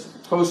Muhammad's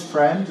close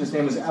friend, his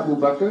name was Abu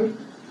Bakr,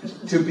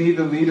 to be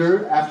the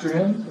leader after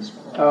him.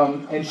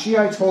 And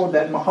Shiites hold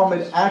that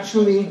Muhammad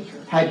actually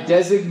had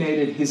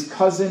designated his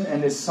cousin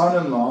and his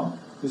son-in-law,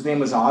 whose name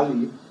was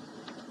Ali,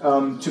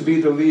 to be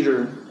the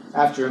leader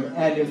after him.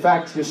 And in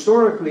fact,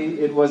 historically,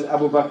 it was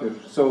Abu Bakr.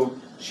 So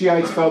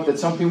Shiites felt that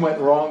something went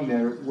wrong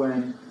there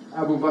when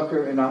Abu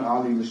Bakr and not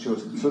Ali was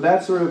chosen. So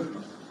that's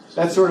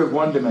sort of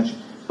one dimension.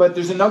 But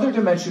there's another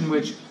dimension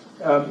which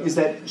is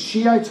that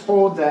Shiites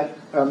hold that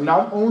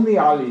not only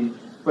Ali,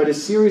 but a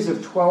series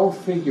of 12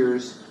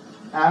 figures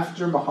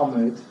after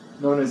Muhammad,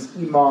 known as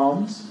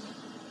imams,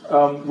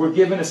 were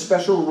given a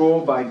special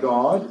role by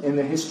God in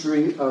the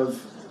history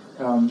of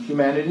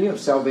humanity, of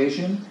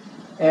salvation,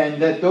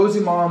 and that those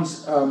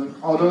imams,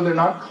 although they're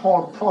not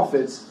called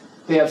prophets,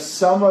 they have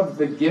some of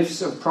the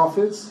gifts of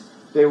prophets.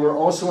 They were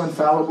also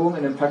infallible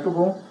and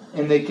impeccable,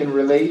 and they can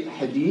relate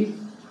hadith,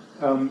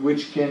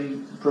 which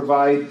can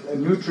provide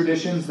new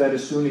traditions that a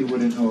Sunni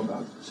wouldn't know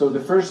about. So the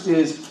first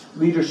is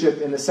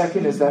leadership, and the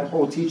second is that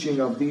whole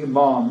teaching of the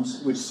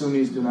imams, which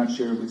Sunnis do not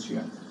share with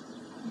Shia.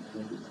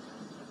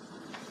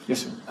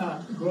 Yes, sir.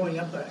 Growing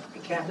up a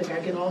Catholic, I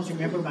can always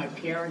remember my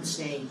parents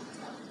saying,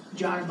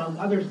 John, among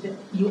other things,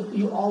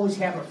 you always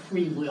have a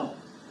free will.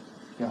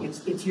 Yeah.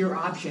 It's your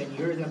option.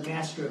 You're the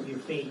master of your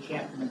fate,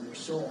 captain of your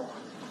soul.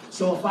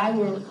 So if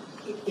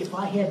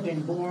I had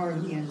been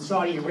born in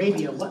Saudi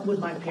Arabia, what would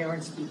my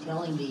parents be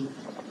telling me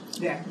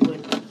that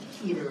would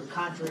either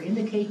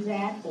contraindicate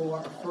that or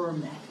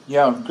affirm that?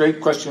 Yeah, great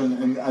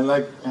question, and I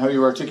like how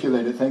you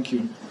articulate it. Thank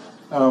you.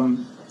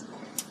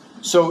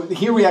 So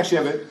here we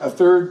actually have a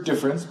third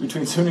difference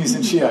between Sunnis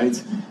and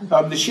Shiites.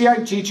 The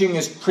Shiite teaching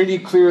is pretty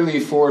clearly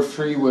for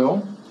free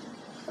will,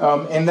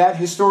 and that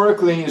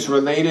historically is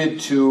related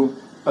to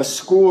a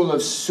school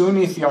of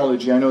Sunni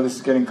theology. I know this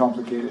is getting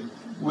complicated,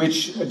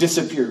 which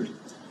disappeared.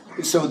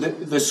 So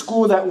the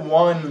school that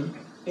won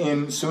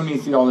in Sunni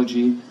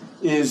theology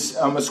is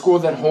a school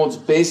that holds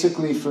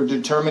basically for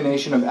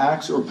determination of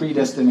acts or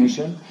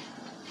predestination.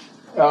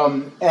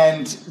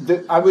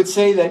 I would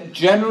say that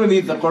generally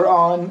the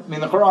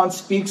Quran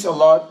speaks a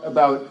lot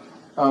about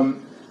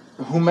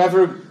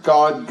whomever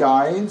God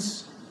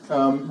guides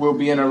will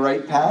be in a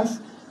right path,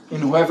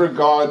 and whoever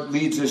God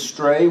leads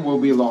astray will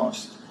be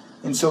lost.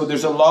 And so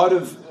there's a lot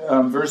of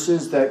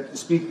verses that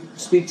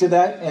speak to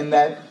that and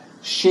that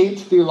shape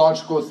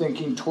theological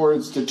thinking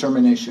towards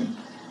determination.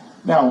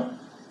 Now,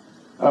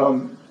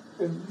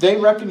 they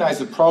recognize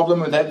the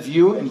problem with that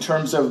view in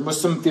terms of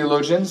Muslim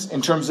theologians,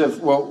 in terms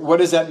of, well, what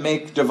does that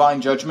make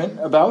divine judgment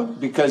about?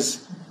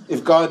 Because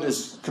if God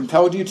has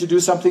compelled you to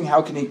do something,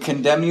 how can he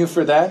condemn you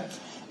for that?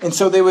 And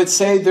so they would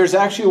say there's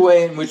actually a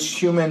way in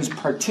which humans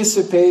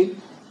participate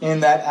in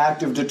that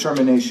act of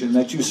determination,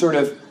 that you sort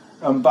of,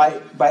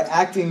 by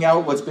acting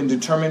out what's been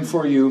determined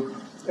for you,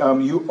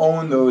 you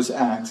own those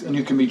acts and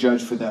you can be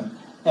judged for them.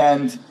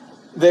 And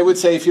they would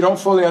say if you don't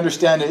fully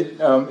understand it,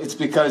 it's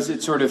because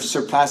it sort of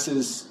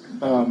surpasses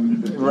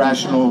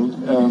rational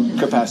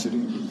capacity.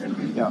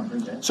 Yeah.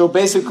 So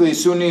basically,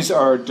 Sunnis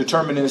are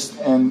determinists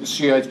and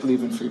Shiites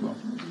believe in free will.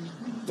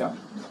 Yeah.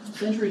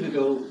 Centuries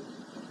ago,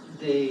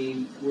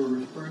 they were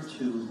referred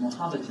to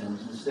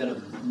Mohammedans instead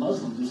of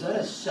Muslims. Is that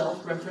a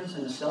self-reference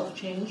and a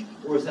self-change,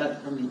 or is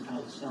that from the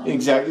outside?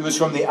 Exactly. It was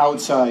from the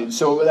outside.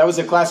 So that was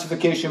a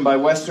classification by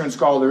Western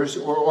scholars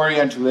or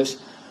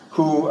Orientalists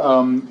who,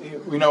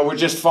 were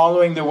just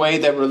following the way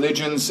that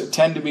religions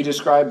tend to be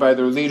described by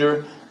their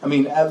leader. I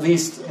mean, at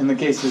least in the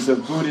cases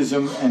of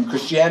Buddhism and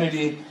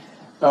Christianity.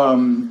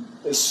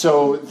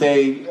 So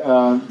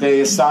they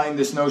assign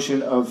this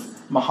notion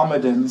of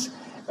Mohammedans.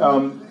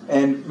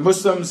 And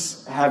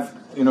Muslims have,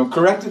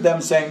 corrected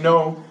them, saying,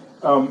 no,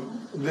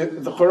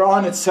 the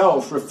Quran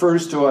itself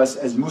refers to us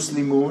as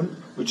Muslimun,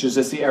 which is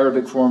just the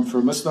Arabic form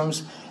for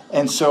Muslims,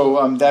 and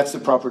so that's the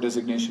proper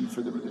designation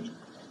for the religion.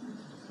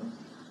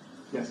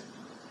 Yes?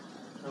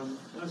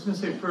 I was going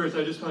to say first,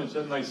 I just wanted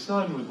to say, my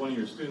son was one of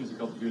your students a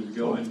couple of years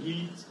ago, and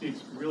he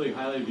speaks really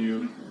highly of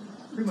you.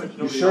 Pretty much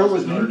nobody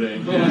else in Notre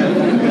Dame. Yeah.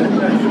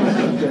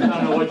 I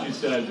don't know what you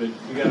said, but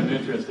you got him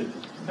interested.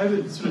 I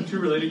have sort of two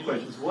related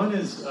questions. One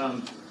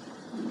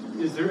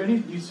is there any,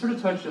 you sort of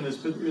touched on this,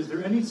 but is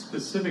there any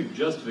specific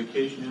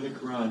justification in the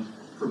Quran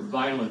for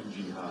violent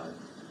jihad?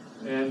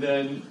 And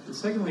then,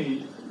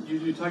 secondly,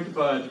 you talked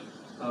about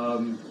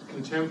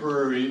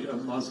contemporary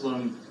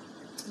Muslim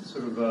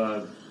sort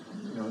of,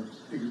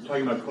 you're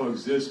talking about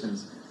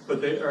coexistence, but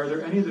are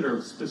there any that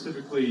are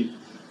specifically,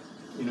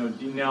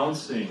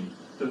 denouncing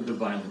the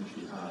violent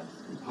jihad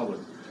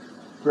publicly?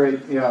 Great,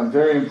 yeah,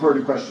 very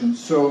important question.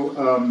 So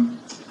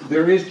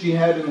there is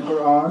jihad in the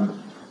Quran.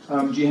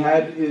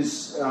 Jihad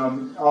is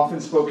often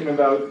spoken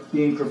about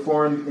being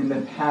performed in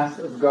the path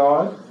of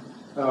God.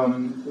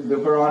 The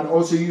Quran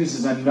also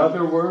uses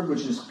another word,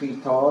 which is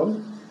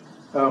qital,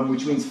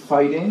 which means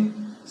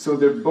fighting. So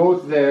they're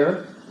both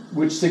there,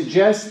 which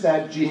suggests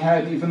that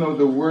jihad, even though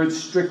the word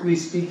strictly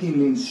speaking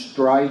means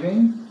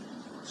striving,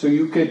 so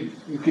you could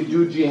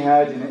do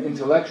jihad in an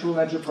intellectual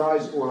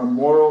enterprise or a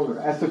moral or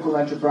ethical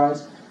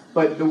enterprise,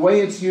 but the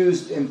way it's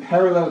used in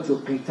parallel to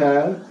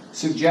qital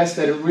suggests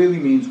that it really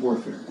means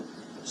warfare.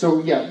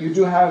 So yeah, you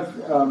do have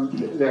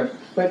there,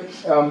 but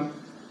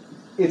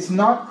it's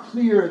not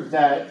clear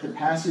that the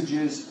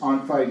passages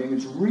on fighting,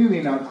 it's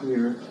really not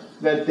clear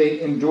that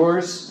they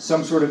endorse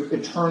some sort of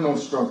eternal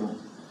struggle.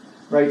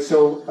 Right,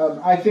 so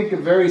I think a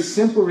very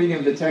simple reading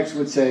of the text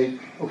would say,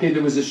 okay,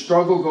 there was a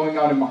struggle going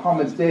on in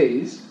Muhammad's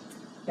days,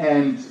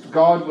 and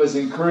God was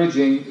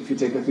encouraging, if you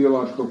take a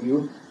theological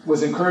view,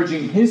 was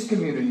encouraging his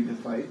community to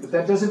fight, but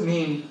that doesn't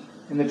mean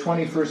in the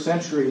 21st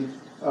century,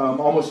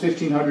 almost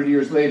 1,500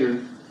 years later,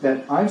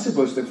 that I'm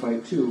supposed to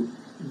fight too,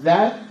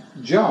 that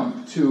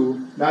jump to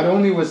not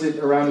only was it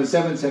around the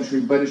 7th century,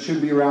 but it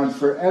should be around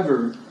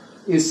forever,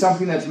 is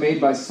something that's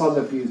made by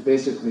Salafis,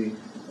 basically.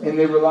 And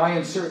they rely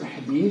on certain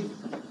hadith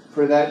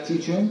for that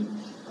teaching.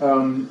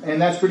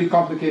 And that's pretty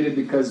complicated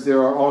because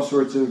there are all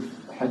sorts of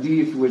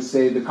hadith which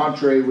say the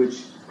contrary,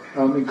 which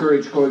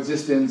encourage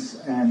coexistence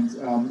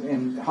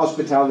and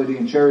hospitality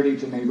and charity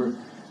to neighbor.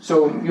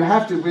 So you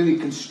have to really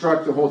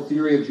construct the whole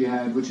theory of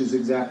jihad, which is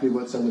exactly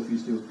what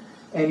Salafis do.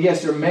 And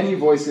yes, there are many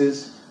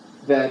voices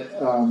that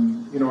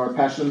are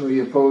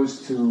passionately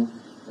opposed to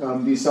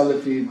these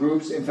Salafi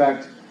groups. In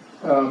fact,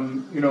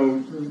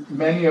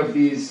 many of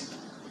these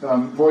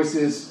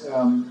voices,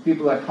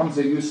 people like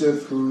Hamza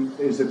Yusuf, who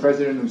is the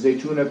president of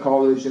Zaytuna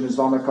College and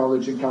Islamic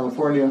College in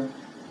California,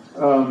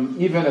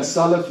 even a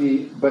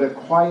Salafi, but a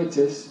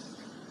quietist,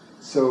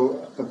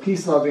 so a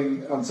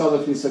peace-loving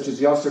Salafi such as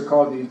Yasser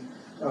Qadi,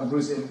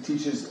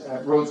 teaches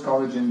at Rhodes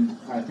College in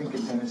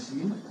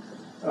Tennessee.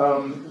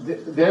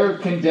 They're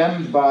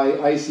condemned by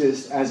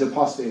ISIS as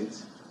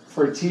apostates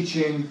for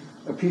teaching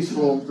a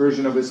peaceful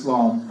version of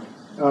Islam.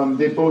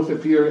 They both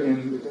appear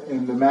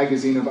in the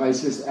magazine of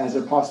ISIS as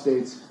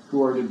apostates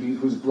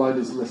whose blood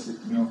is listed.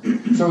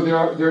 So there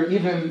are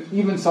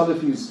even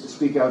Salafis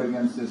speak out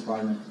against this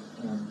violent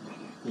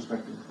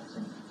perspective. So,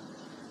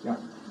 yeah.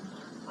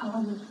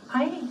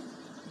 I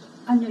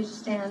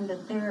understand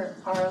that there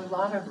are a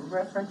lot of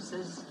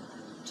references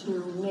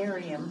to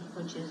Miriam,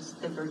 which is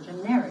the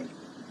Virgin Mary,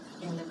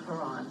 in the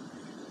Quran,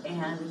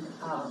 and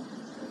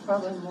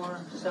probably more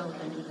so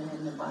than even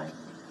in the Bible.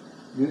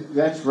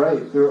 That's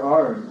right, there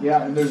are.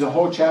 Yeah, and there's a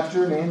whole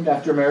chapter named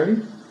after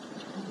Mary,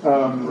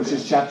 which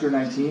is chapter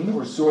 19,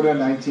 or Surah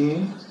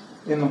 19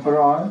 in the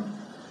Quran.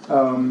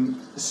 And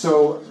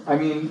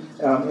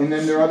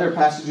then there are other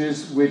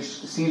passages which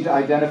seem to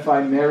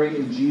identify Mary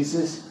and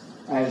Jesus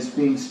as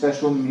being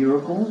special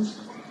miracles,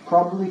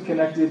 probably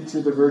connected to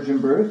the virgin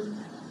birth.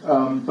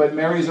 But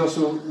Mary is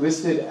also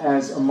listed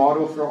as a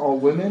model for all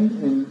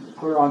women in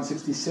Quran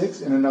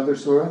 66 in another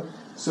surah.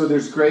 So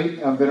there's great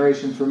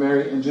veneration for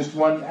Mary. And just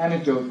one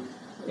anecdote.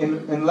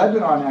 In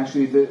Lebanon,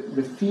 actually,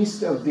 the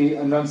Feast of the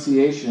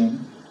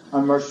Annunciation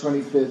on March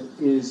 25th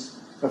is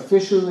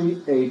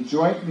officially a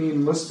jointly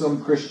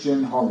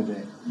Muslim-Christian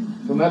holiday.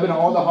 So in Lebanon,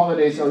 all the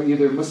holidays are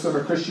either Muslim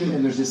or Christian,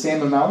 and there's the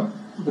same amount.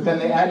 But then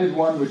they added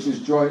one, which is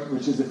joint,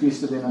 which is the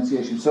Feast of the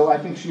Annunciation. So I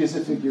think she is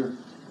a figure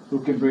who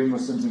can bring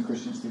Muslims and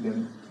Christians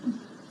together.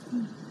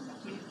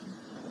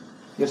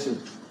 Yes, sir.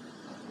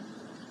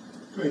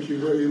 Thank you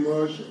very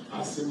much.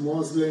 As a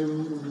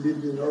Muslim who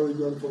lived in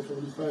Oregon for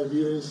 45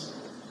 years,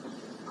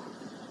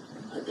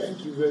 I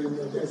thank you very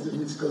much. There's a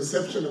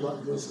misconception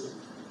about Muslims.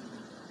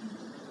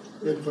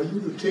 And for you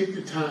to take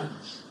the time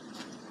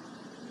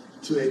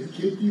to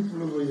educate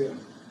people over here,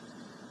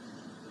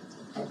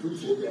 I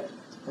appreciate that.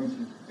 Thank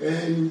you.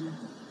 And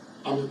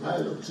I'm a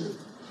pilot too.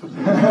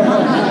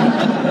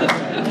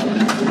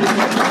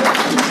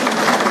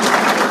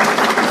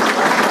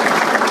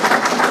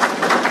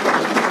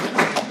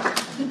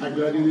 I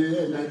graduated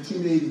in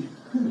 1980.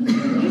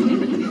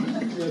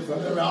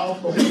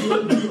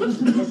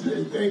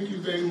 Thank you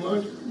very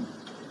much.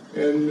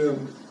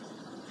 And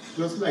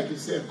just like you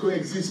said,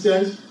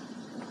 coexistence.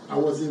 I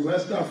was in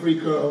West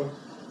Africa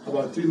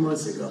about 3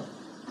 months ago.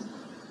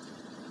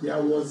 There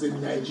was a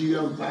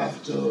Nigerian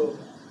pastor,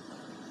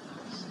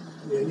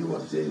 and he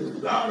was saying a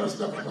lot of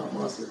stuff about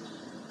Muslims.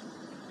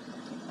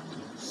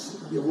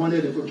 They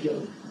wanted to go kill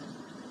him.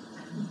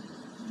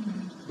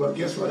 But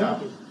guess what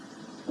happened?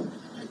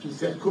 Like you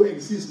said,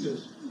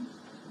 coexistence.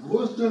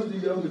 Most of the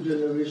younger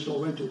generation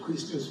went to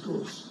Christian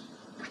schools.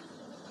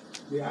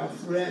 They have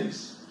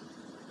friends.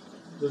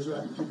 Those were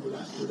the people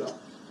that stood up.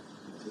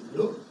 Said,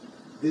 look,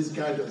 this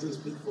guy doesn't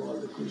speak for all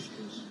the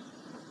Christians.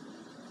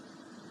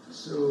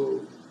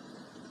 So,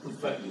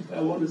 if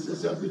I want to say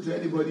something to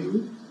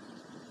anybody,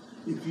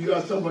 if you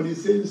have somebody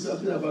saying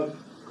something about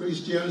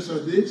Christians or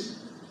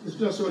this, it's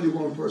just only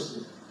one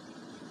person.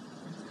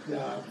 There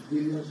are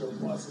billions of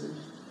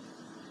Muslims,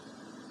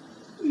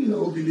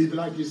 who believe,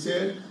 like you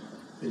said,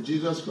 in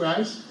Jesus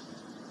Christ.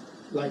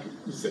 Like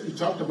you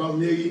talked about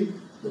Mary,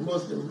 the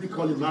Muslim, we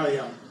call him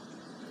Maryam.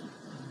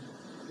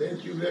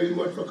 Thank you very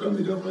much for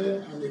coming over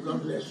here, and may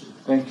God bless you.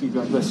 Thank you.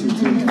 God bless you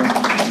too.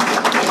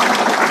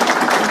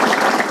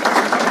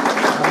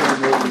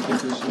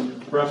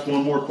 Perhaps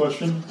one more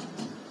question?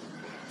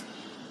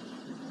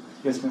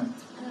 Yes, ma'am.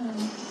 I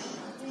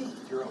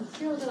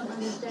still don't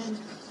understand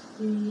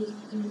the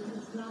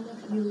Islamic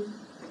view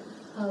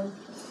of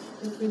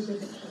the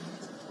crucifixion.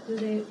 Do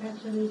they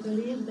actually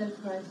believe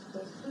that Christ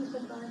was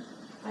crucified?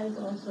 I've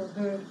also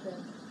heard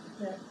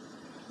that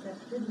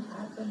didn't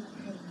happen,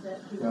 and that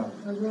he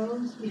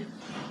arose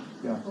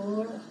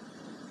before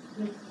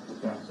the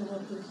actual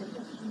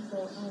crucifixion. So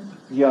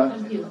I'm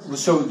confused.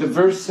 So the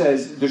verse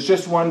says, there's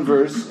just one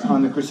verse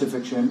on the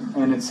crucifixion,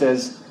 and it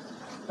says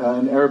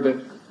in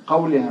Arabic,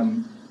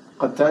 قولهم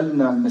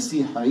قتلنا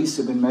المسيح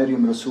عيسى بن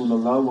مريم رسول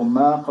الله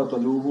وما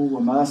قتلوه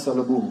وما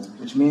صلبوه,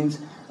 which means,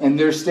 in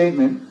their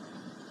statement,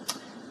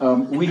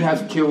 we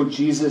have killed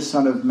Jesus,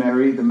 son of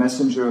Mary, the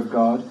messenger of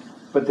God,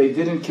 but they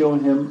didn't kill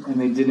him and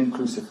they didn't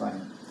crucify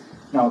him.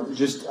 Now,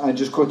 I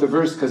just quote the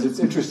verse because it's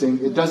interesting.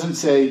 It doesn't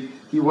say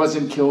he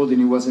wasn't killed and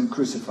he wasn't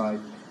crucified.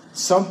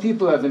 Some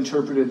people have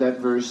interpreted that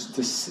verse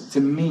to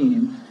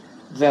mean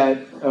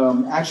that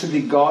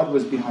actually God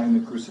was behind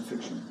the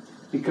crucifixion,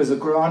 because the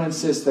Quran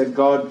insists that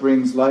God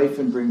brings life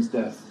and brings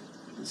death.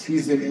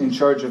 He's in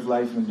charge of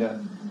life and death.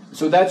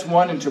 So that's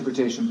one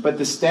interpretation. But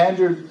the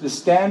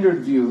standard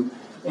view,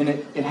 and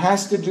it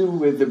has to do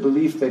with the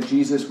belief that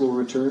Jesus will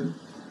return.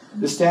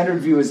 The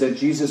standard view is that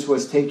Jesus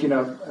was taken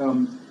up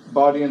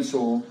body and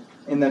soul,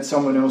 and that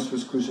someone else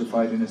was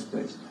crucified in his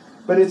place.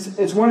 But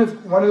it's one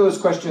of those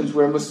questions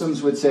where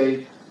Muslims would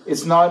say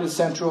it's not a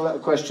central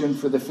question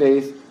for the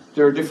faith.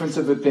 There are differences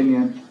of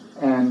opinion,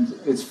 and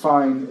it's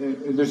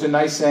fine. There's a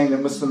nice saying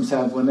that Muslims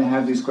have when they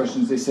have these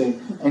questions. They say,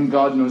 "And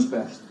God knows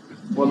best."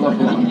 Wallahu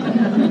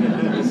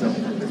a'lam. So,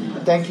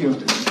 thank you.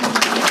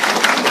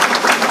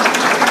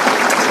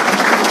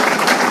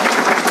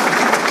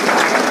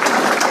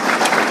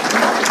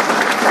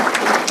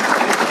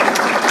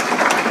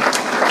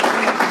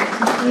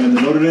 And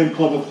the Notre Dame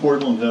Club of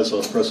Portland has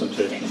a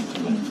presentation.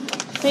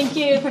 Thank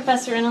you,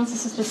 Professor Reynolds.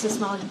 This is just a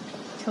small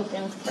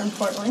token from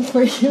Portland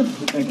for you.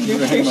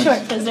 Your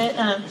short visit.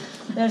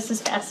 This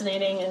is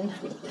fascinating, and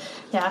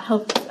I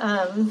hope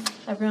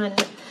everyone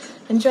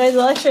enjoyed the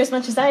lecture as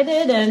much as I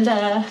did, and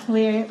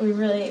we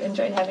really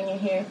enjoyed having you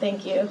here.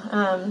 Thank you.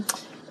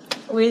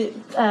 We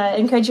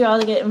encourage you all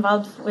to get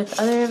involved with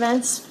other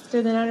events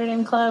through the Notre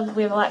Dame Club.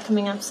 We have a lot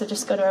coming up, so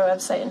just go to our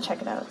website and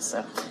check it out.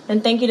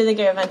 And thank you to the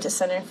Garaventa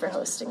Center for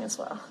hosting as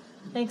well.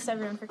 Thanks,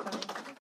 everyone, for coming.